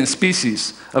zillion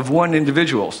species of one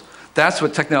individuals. That's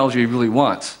what technology really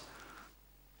wants.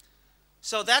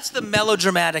 So that's the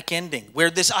melodramatic ending, where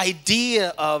this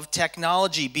idea of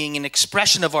technology being an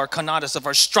expression of our conatus, of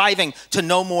our striving to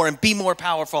know more and be more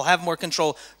powerful, have more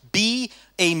control, be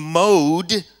a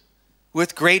mode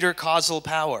with greater causal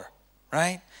power,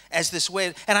 right? As this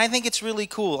way, and I think it's really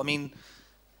cool. I mean,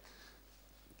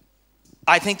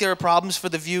 I think there are problems for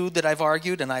the view that I've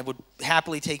argued, and I would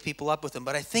happily take people up with them,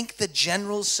 but I think the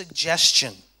general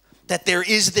suggestion that there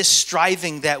is this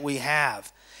striving that we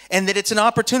have, and that it's an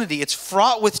opportunity. It's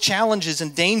fraught with challenges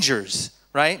and dangers,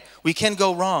 right? We can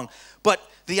go wrong. But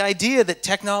the idea that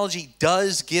technology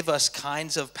does give us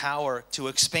kinds of power to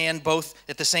expand both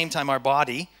at the same time our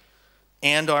body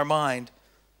and our mind,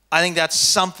 I think that's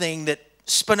something that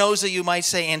Spinoza, you might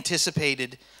say,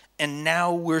 anticipated, and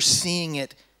now we're seeing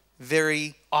it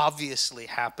very obviously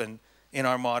happen in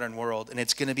our modern world, and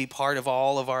it's going to be part of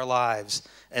all of our lives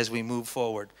as we move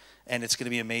forward. And it's going to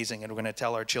be amazing, and we're going to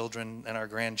tell our children and our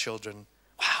grandchildren,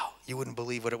 wow, you wouldn't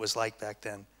believe what it was like back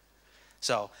then.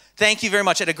 So thank you very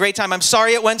much. I had a great time. I'm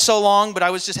sorry it went so long, but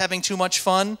I was just having too much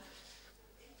fun.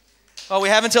 Oh, we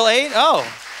have until 8?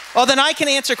 Oh, then I can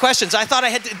answer questions. I thought I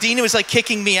had to, Dina was like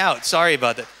kicking me out. Sorry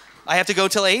about that. I have to go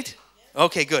till 8?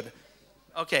 Okay, good.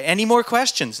 Okay, any more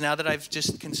questions now that I've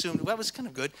just consumed? Well, that was kind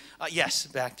of good. Yes,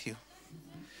 back to you.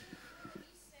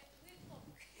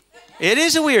 It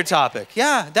is a weird topic.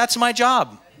 Yeah, that's my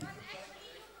job.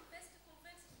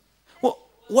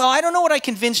 Well, I don't know what I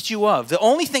convinced you of. The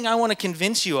only thing I want to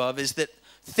convince you of is that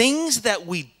things that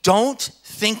we don't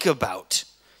think about,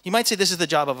 you might say this is the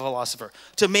job of a philosopher,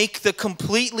 to make the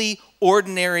completely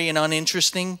ordinary and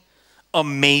uninteresting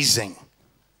amazing.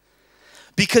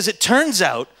 Because it turns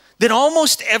out that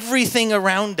almost everything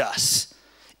around us,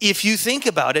 if you think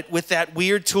about it with that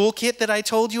weird toolkit that I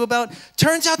told you about,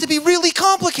 turns out to be really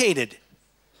complicated.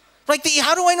 Like,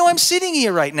 how do I know I'm sitting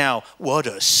here right now? What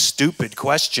a stupid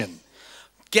question.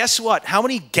 Guess what? How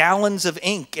many gallons of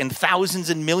ink and thousands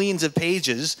and millions of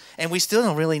pages, and we still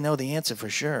don't really know the answer for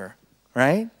sure,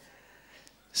 right?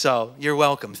 So, you're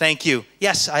welcome. Thank you.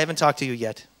 Yes, I haven't talked to you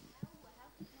yet.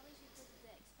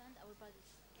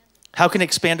 How can it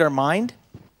expand our mind?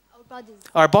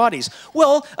 Our bodies.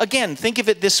 Well, again, think of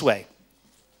it this way.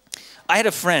 I had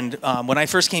a friend, when I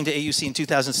first came to AUC in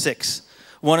 2006,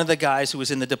 one of the guys who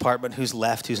was in the department who's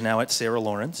left, who's now at Sarah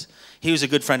Lawrence, he was a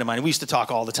good friend of mine. We used to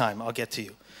talk all the time. I'll get to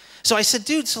you. So I said,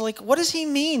 dude, so like, what does he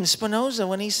mean, Spinoza,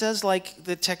 when he says like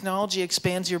the technology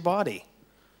expands your body?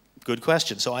 Good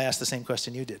question. So I asked the same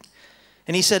question you did.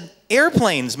 And he said,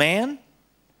 airplanes, man.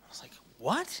 I was like,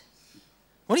 what?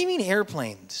 What do you mean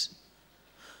airplanes?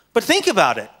 But think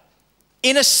about it.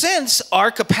 In a sense,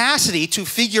 our capacity to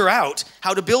figure out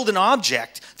how to build an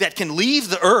object that can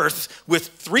leave the Earth with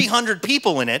 300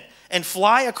 people in it and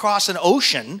fly across an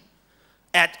ocean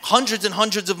at hundreds and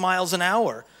hundreds of miles an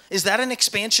hour, is that an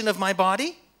expansion of my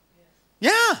body?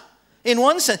 Yeah, in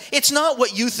one sense. It's not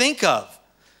what you think of,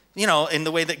 you know, in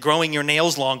the way that growing your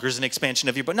nails longer is an expansion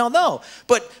of your body. No.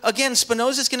 But again,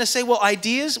 Spinoza's going to say, well,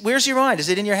 ideas, where's your mind? Is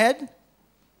it in your head?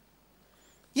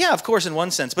 Yeah, of course, in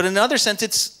one sense. But in another sense,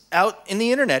 it's out in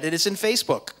the internet. It is in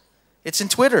Facebook. It's in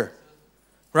Twitter.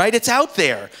 Right? It's out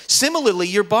there. Similarly,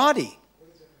 your body.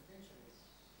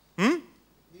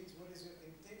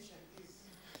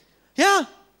 Yeah,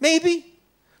 maybe.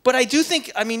 But I do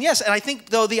think, I mean, yes, and I think,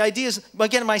 though, the idea is,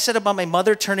 again, I said about my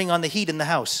mother turning on the heat in the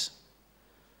house.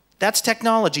 That's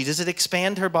technology. Does it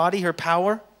expand her body, her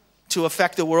power to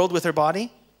affect the world with her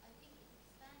body?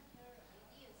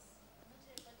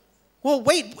 Well,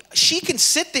 wait, she can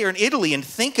sit there in Italy and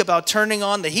think about turning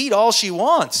on the heat all she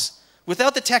wants.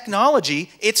 Without the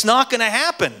technology, it's not going to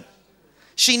happen.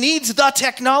 She needs the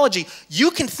technology.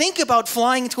 You can think about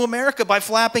flying to America by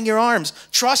flapping your arms.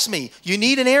 Trust me, you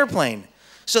need an airplane.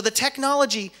 So the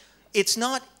technology, it's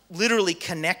not literally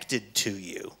connected to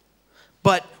you.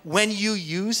 But when you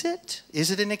use it,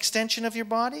 is it an extension of your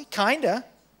body? Kinda,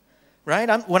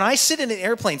 right? When I sit in an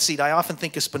airplane seat, I often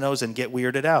think of Spinoza and get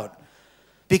weirded out.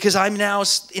 Because I'm now,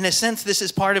 in a sense, this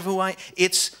is part of who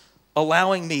it's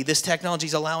allowing me, this technology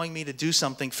is allowing me to do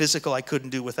something physical I couldn't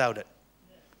do without it.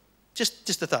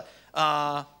 Just a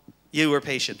thought. You were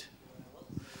patient.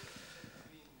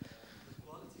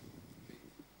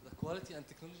 The quality and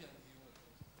technology and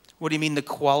humans. What do you mean the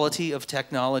quality of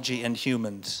technology and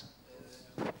humans?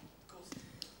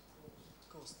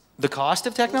 Cost. The cost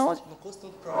of technology? The cost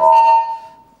of price.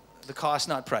 The cost,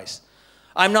 not price.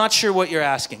 I'm not sure what you're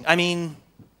asking. I mean,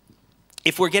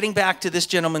 if we're getting back to this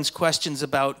gentleman's questions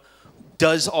about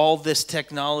does all this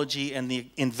technology and the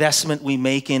investment we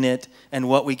make in it and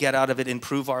what we get out of it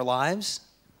improve our lives?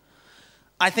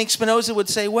 I think Spinoza would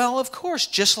say, well, of course,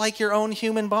 just like your own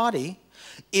human body,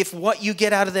 if what you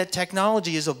get out of that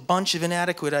technology is a bunch of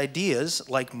inadequate ideas,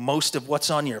 like most of what's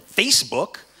on your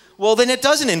Facebook, well, then it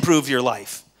doesn't improve your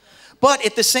life. But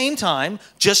at the same time,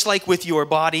 just like with your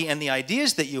body and the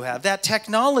ideas that you have, that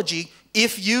technology,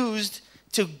 if used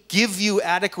to give you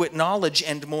adequate knowledge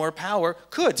and more power,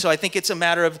 could. So I think it's a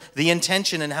matter of the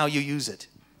intention and how you use it.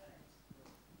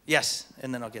 Yes,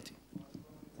 and then I'll get to you.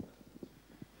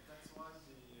 That's why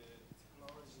the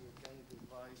technology can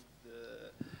divide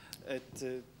it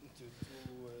to two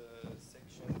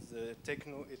sections.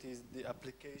 Techno, it is the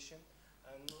application,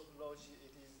 and logi,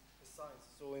 it is the science.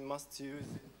 So we must use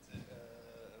it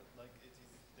like it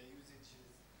is the usage is.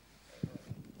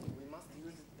 We must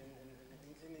use it in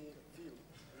any field,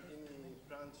 in any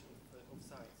branch of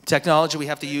science. Technology we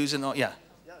have to use in all, yeah.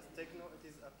 Yes, techno, it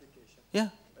is application. Yeah.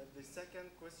 The second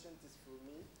question is for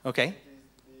me. Okay. It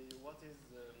is what is,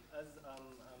 as I'm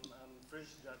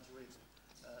fresh graduate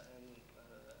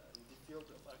in the field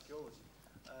of archaeology.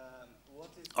 What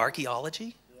is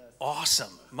Archaeology? Yes.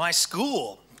 Awesome. My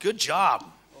school. Good job.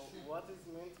 What is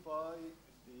meant by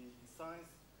the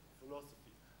science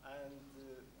philosophy, and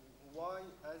why,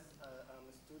 as I'm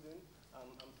a student, I'm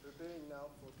preparing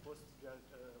now for post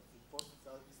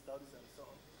studies and so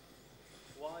on.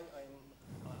 Why I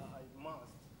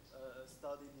must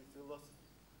study the philosophy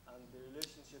and the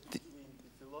relationship between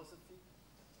the philosophy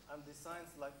and the science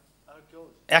like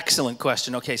archaeology. Excellent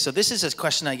question. Okay, so this is a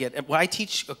question I get. Well, I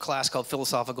teach a class called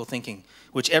Philosophical Thinking,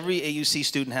 which every AUC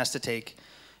student has to take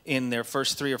in their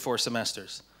first 3 or 4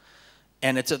 semesters.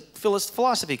 And it's a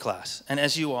philosophy class. And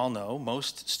as you all know,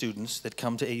 most students that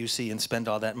come to AUC and spend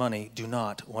all that money do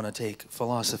not want to take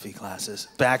philosophy classes.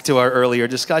 Back to our earlier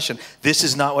discussion. This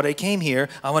is not what I came here.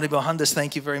 I want to be Mohandas,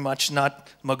 thank you very much, not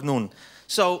Magnun.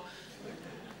 So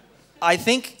I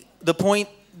think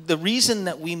the reason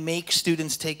that we make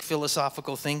students take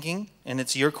philosophical thinking, and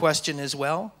it's your question as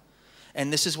well,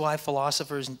 and this is why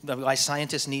why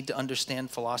scientists need to understand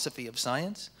philosophy of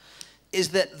science, is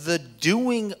that the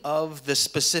doing of the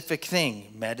specific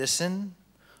thing, medicine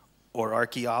or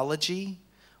archaeology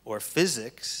or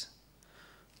physics,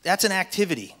 that's an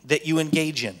activity that you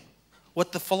engage in.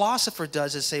 What the philosopher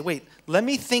does is say, wait, let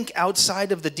me think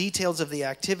outside of the details of the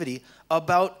activity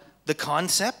about the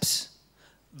concepts,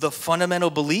 the fundamental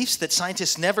beliefs that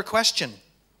scientists never question.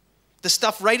 The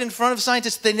stuff right in front of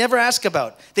scientists they never ask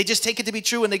about. They just take it to be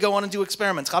true and they go on and do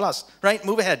experiments. Khalas, right?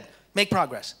 Move ahead. Make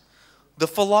progress. The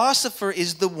philosopher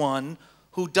is the one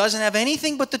who doesn't have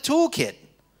anything but the toolkit,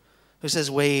 who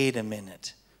says, wait a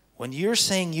minute. When you're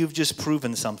saying you've just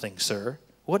proven something, sir,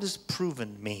 what does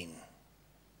proven mean?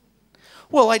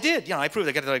 Well, I did. You know, I proved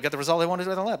I got the result I wanted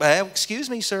in the lab. Excuse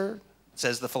me, sir,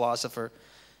 says the philosopher.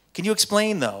 Can you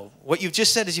explain, though? What you've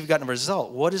just said is you've gotten a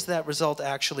result. What does that result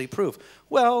actually prove?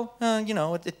 Well, you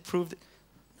know, it proved...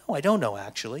 No, I don't know,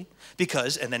 actually.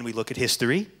 Because, and then we look at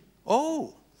history.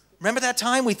 Oh, remember that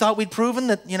time we thought we'd proven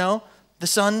that, you know, the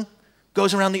sun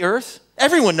goes around the earth?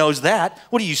 Everyone knows that.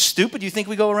 What are you, stupid? You think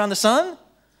we go around the sun?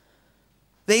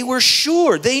 They were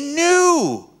sure. They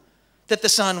knew that the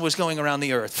sun was going around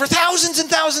the earth for thousands and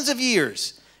thousands of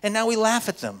years. And now we laugh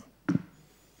at them.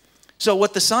 So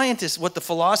what the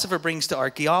philosopher brings to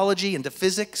archaeology and to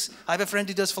physics, I have a friend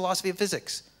who does philosophy of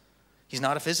physics. He's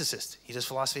not a physicist. He does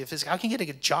philosophy of physics. How can you get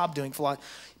a job doing philosophy?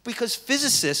 Because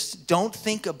physicists don't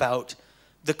think about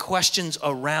the questions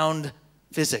around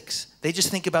physics. They just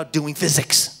think about doing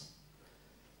physics.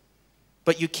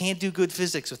 But you can't do good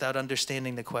physics without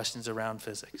understanding the questions around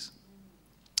physics.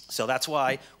 So that's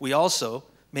why we also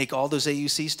make all those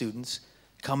AUC students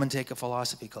come and take a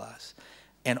philosophy class.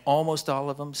 And almost all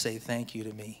of them say thank you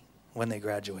to me when they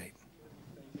graduate.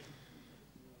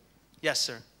 Yes,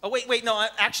 sir. Oh, wait, no,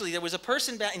 actually, there was a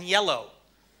person back in yellow.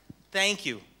 Thank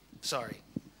you. Sorry.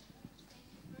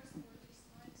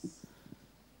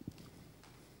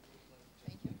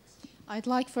 I'd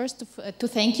like first to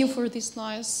thank you for this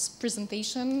nice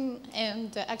presentation.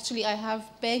 And actually, I have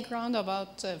background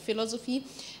about philosophy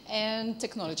and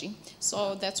technology.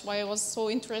 So that's why I was so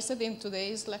interested in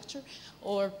today's lecture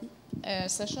or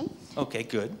session. Okay,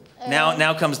 good.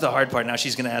 Now comes the hard part. Now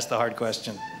she's going to ask the hard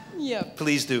question. Yeah.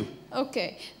 Please do.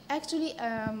 Okay. Actually,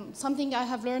 something I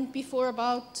have learned before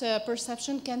about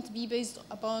perception can't be based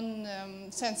upon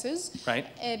senses. Right.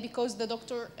 Because the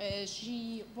doctor,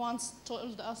 she once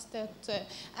told us that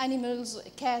animals,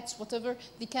 cats, whatever,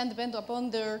 they can depend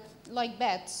upon their, like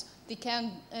bats, they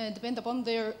can depend upon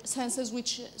their senses,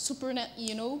 which surpasses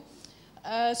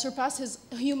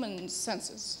human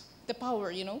senses, the power,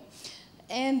 you know.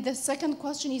 And the second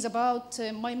question is about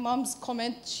my mom's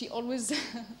comment. She always,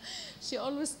 she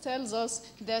always tells us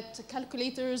that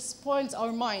calculators spoils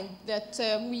our mind, that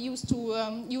we used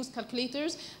to use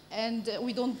calculators and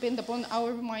we don't bend upon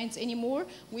our minds anymore,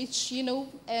 which, you know,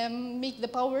 make the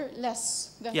power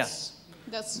less. That's, Yes.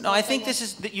 That's No, I think this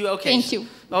is, you, okay. Thank you.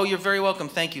 Oh, you're very welcome.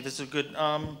 Thank you. This is a good,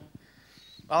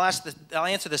 I'll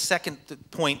answer the second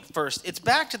point first. It's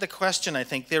back to the question, I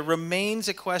think. There remains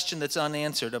a question that's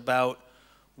unanswered about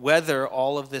whether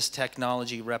all of this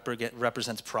technology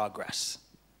represents progress,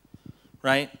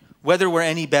 right? Whether we're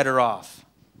any better off,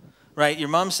 right? Your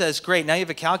mom says, great, now you have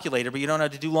a calculator, but you don't know how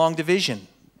to do long division,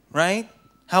 right?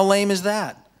 How lame is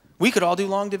that? We could all do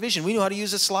long division. We know how to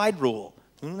use a slide rule.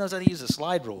 Who knows how to use a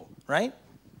slide rule, right?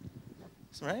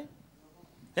 Right?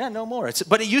 Yeah, no more.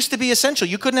 But it used to be essential.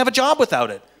 You couldn't have a job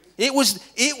without it. It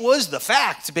was the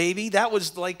fact, baby. That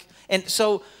was like, and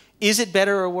so is it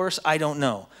better or worse? I don't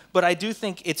know. But I do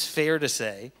think it's fair to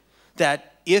say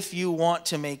that if you want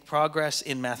to make progress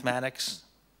in mathematics,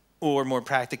 or more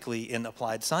practically in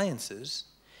applied sciences,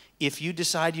 if you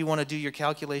decide you want to do your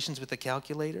calculations with a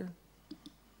calculator.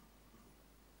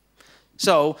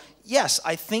 So, yes,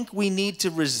 I think we need to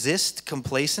resist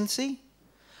complacency.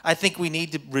 I think we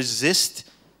need to resist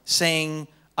saying,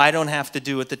 I don't have to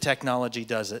do it, the technology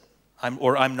does it.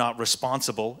 I'm not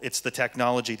responsible, it's the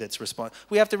technology that's responsible.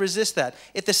 We have to resist that.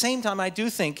 At the same time, I do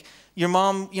think your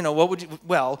mom, you know, what would you,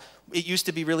 well, it used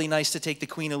to be really nice to take the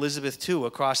Queen Elizabeth II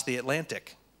across the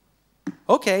Atlantic.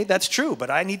 Okay, that's true, but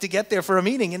I need to get there for a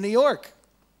meeting in New York.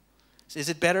 Is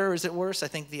it better or is it worse? I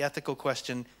think the ethical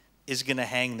question is going to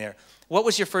hang there. What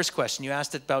was your first question? You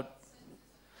asked about,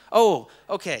 oh,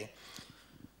 okay.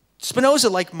 Spinoza,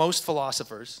 like most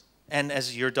philosophers, and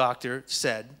as your doctor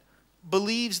said,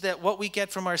 believes that what we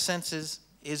get from our senses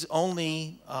is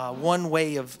only one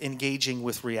way of engaging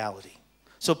with reality.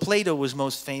 So Plato was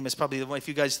most famous, probably if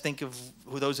you guys think of,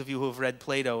 those of you who have read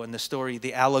Plato and the story,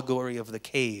 the allegory of the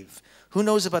cave. Who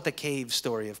knows about the cave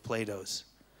story of Plato's?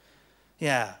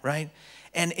 Yeah, right?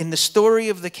 And in the story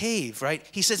of the cave, right,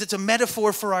 he says it's a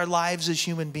metaphor for our lives as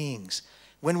human beings.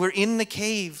 When we're in the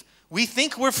cave, we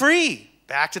think we're free.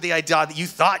 Back to the idea that you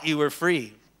thought you were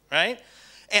free, right?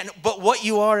 But what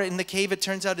you are in the cave, it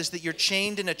turns out, is that you're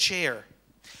chained in a chair.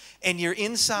 And you're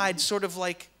inside sort of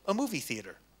like a movie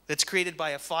theater that's created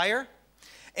by a fire.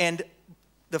 And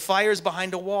the fire is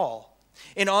behind a wall.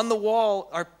 And on the wall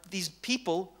are these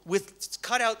people with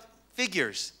cut-out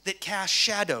figures that cast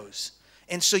shadows.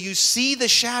 And so you see the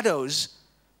shadows,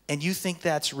 and you think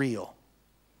that's real.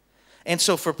 And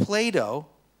so for Plato,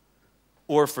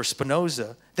 or for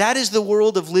Spinoza, that is the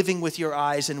world of living with your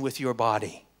eyes and with your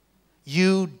body.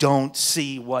 You don't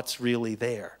see what's really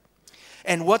there.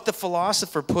 And what the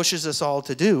philosopher pushes us all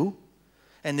to do,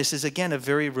 and this is again a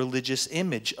very religious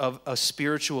image of a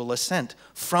spiritual ascent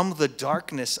from the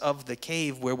darkness of the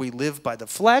cave where we live by the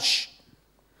flesh,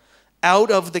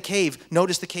 out of the cave.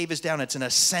 Notice the cave is down, it's an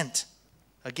ascent.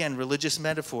 Again, religious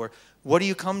metaphor. What do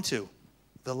you come to?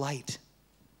 The light.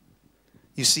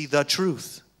 You see the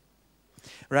truth,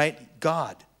 right?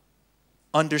 God,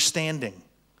 understanding.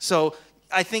 So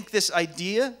I think this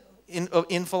idea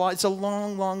in philosophy, it's a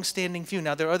long, long-standing view.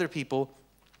 Now, there are other people,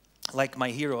 like my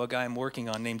hero, a guy I'm working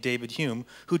on named David Hume,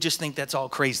 who just think that's all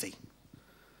crazy.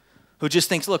 Who just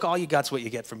thinks, look, all you got's what you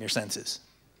get from your senses,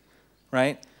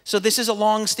 right? So this is a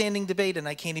long-standing debate, and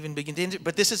I can't even begin to,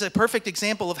 but this is a perfect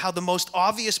example of how the most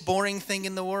obvious, boring thing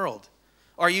in the world.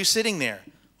 Are you sitting there?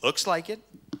 Looks like it.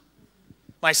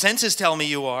 My senses tell me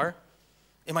you are.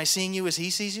 Am I seeing you as he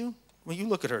sees you? Well, you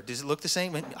look at her. Does it look the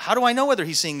same? How do I know whether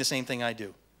he's seeing the same thing I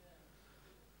do?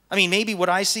 I mean, maybe what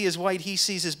I see as white, he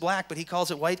sees as black, but he calls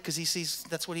it white because he sees,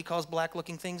 that's what he calls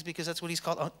black-looking things because that's what he's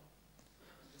called.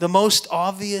 The most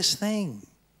obvious thing.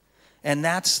 And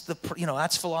that's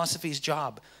that's philosophy's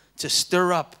job, to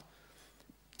stir up,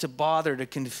 to bother, to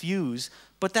confuse,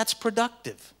 but that's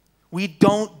productive. We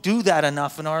don't do that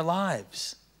enough in our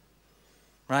lives.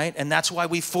 Right? And that's why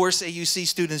we force AUC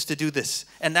students to do this.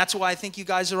 And that's why I think you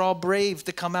guys are all brave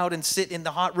to come out and sit in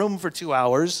the hot room for 2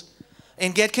 hours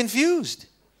and get confused.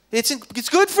 It's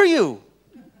good for you.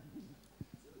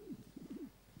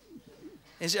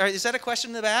 Is that a question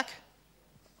in the back?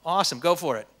 Awesome. Go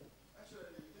for it. Actually,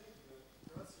 I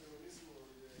think rationalism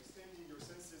or extending your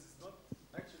senses is not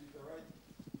actually the right.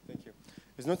 Thank you.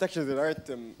 It's not actually the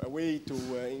right way to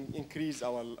increase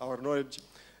our knowledge.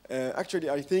 Actually,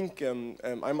 I think I'm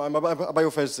a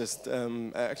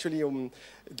biophysicist. Actually,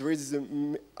 there is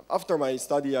after my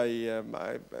study,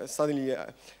 I suddenly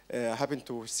happened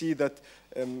to see that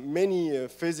many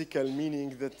physical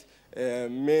meaning that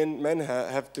men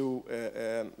have to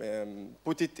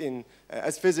put it in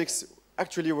as physics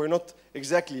actually were not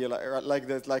exactly like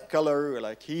that, like color,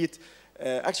 like heat.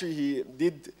 Actually, he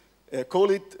did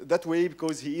call it that way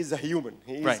because he is a human.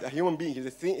 He is Right. a human being. He's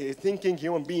a thinking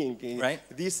human being. Right.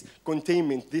 This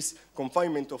containment, this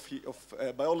confinement of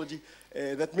biology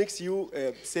that makes you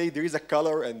say there is a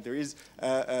color and there is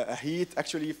a heat.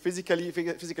 Actually,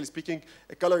 physically speaking,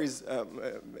 a color is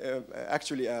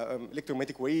actually an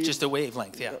electromagnetic wave. Just a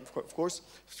wavelength, yeah. Of course,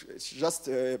 it's just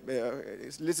a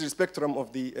little spectrum of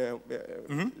the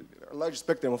large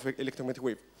spectrum of electromagnetic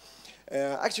wave.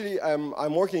 Actually,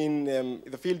 I'm working in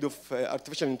the field of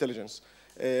artificial intelligence.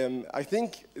 I think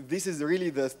this is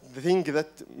really the thing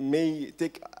that may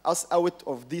take us out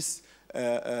of this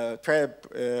trap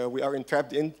we are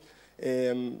entrapped in,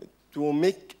 to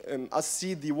make us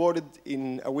see the world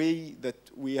in a way that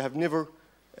we have never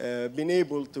been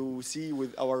able to see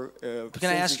with our Can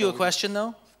I ask you a question,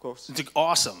 though? Of course. It's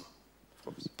awesome. Of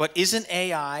course. But isn't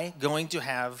AI going to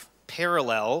have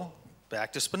parallel,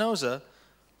 back to Spinoza,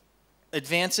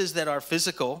 advances that are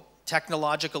physical,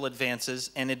 technological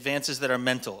advances, and advances that are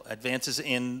mental, advances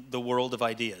in the world of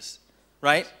ideas,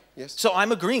 right? Yes. So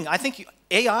I'm agreeing. I think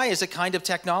AI is a kind of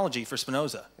technology for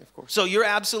Spinoza. Of course. So you're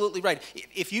absolutely right.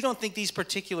 If you don't think these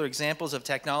particular examples of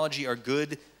technology are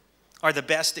good, are the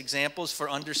best examples for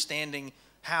understanding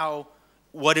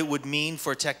what it would mean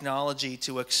for technology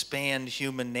to expand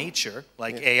human nature,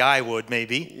 like AI would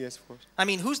maybe. Yes, of course. I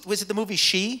mean, was it the movie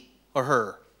She or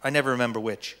Her? I never remember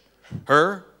which.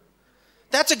 Her?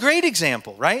 That's a great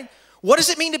example, right? What does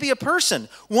it mean to be a person?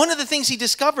 One of the things he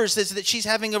discovers is that she's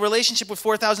having a relationship with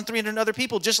 4,300 other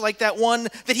people, just like that one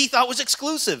that he thought was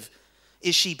exclusive.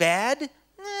 Is she bad?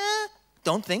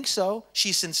 Don't think so.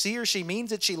 She's sincere. She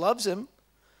means it. She loves him.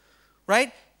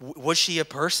 Right? Was she a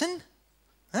person?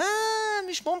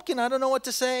 Mish mumkin, I don't know what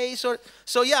to say. So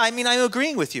yeah, I mean, I'm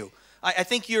agreeing with you. I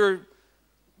think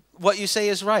what you say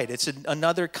is right. It's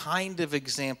another kind of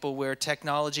example where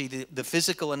technology, the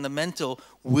physical and the mental,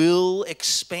 will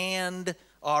expand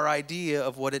our idea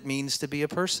of what it means to be a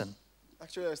person.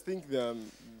 Actually, I think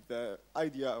the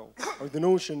idea or the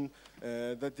notion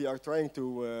that they are trying to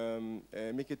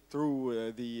make it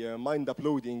through the mind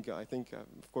uploading, I think,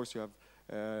 of course, you have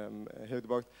heard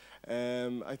about.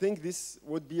 I think this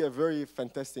would be a very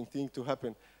fantastic thing to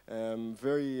happen,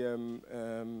 very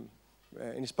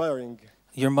inspiring.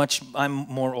 I'm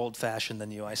more old-fashioned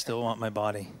than you. I still want my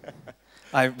body.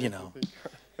 Thank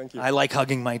you. I like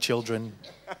hugging my children.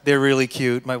 They're really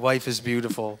cute. My wife is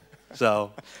beautiful.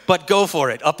 So, but go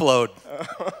for it. Upload.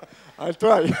 I'll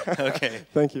try. Okay.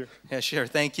 Thank you. Yeah, sure.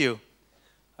 Thank you.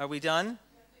 Are we done?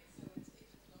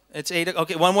 It's 8.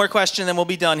 Okay, one more question, then we'll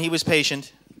be done. He was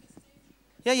patient.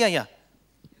 Yeah.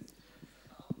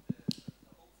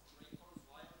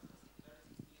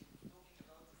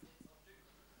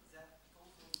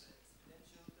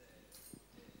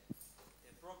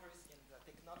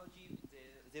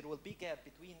 There will be gap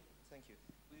between, thank you,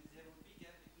 there will be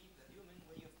gap between the human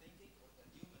way of thinking or the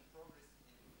human progress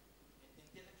in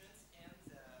intelligence and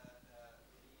the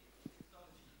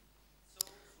technology. So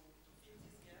to fill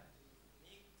this gap, to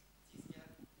make this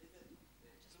gap a little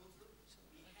closer,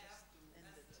 we have to,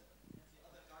 as the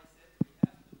other guy said, we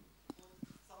have to put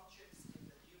some chips in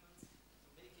the humans to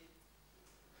make it.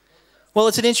 Well,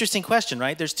 it's an interesting question,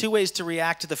 right? There's two ways to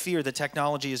react to the fear that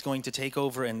technology is going to take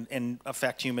over and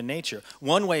affect human nature.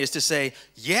 One way is to say,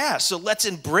 yeah, so let's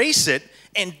embrace it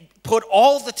and put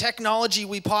all the technology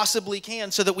we possibly can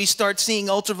so that we start seeing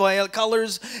ultraviolet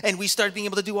colors and we start being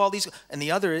able to do all these. And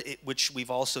the other, which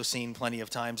we've also seen plenty of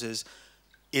times, is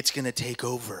it's going to take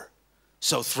over.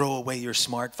 So throw away your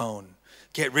smartphone.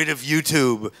 Get rid of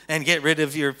YouTube and get rid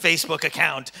of your Facebook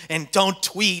account and don't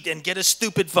tweet and get a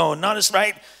stupid phone. Not as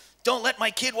right. Don't let my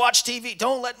kid watch TV.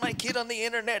 Don't let my kid on the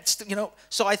internet.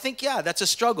 So I think, yeah, that's a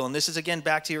struggle. And this is, again,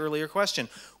 back to your earlier question.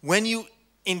 When you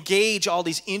engage all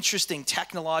these interesting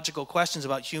technological questions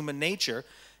about human nature,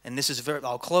 and this is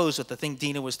I'll close with the thing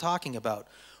Dina was talking about.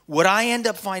 What I end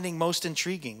up finding most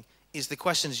intriguing is the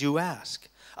questions you ask.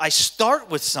 I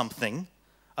start with something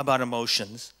about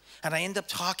emotions, and I end up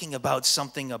talking about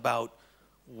something about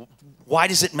why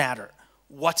does it matter?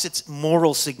 What's its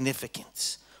moral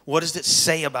significance? What does it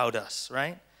say about us,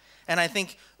 right? And I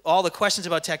think all the questions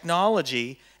about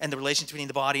technology and the relation between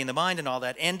the body and the mind and all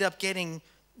that end up getting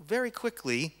very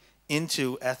quickly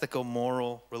into ethical,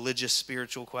 moral, religious,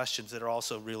 spiritual questions that are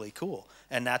also really cool.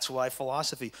 And that's why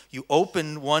philosophy, you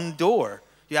open one door.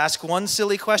 You ask one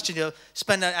silly question, you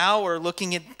spend an hour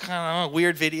looking at kind of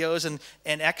weird videos and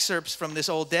excerpts from this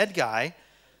old dead guy,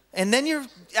 and then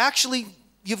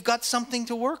you've got something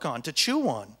to work on, to chew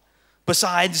on,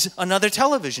 besides another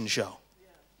television show.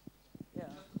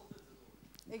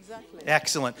 Exactly. Exactly.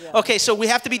 Excellent. Okay, so we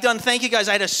have to be done. Thank you guys.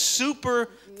 I had a super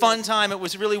fun time. It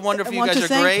was really wonderful. I You want guys to are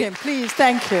thank great. him. Please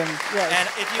thank him. Yes. And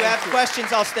if you have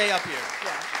questions, I'll stay up here.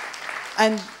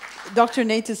 And Dr.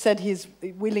 Natus said he's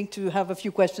willing to have a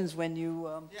few questions when you.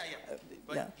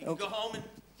 But you can go home and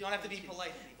you don't have to be polite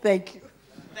anymore. Thank you.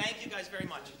 Thank you guys very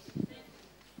much.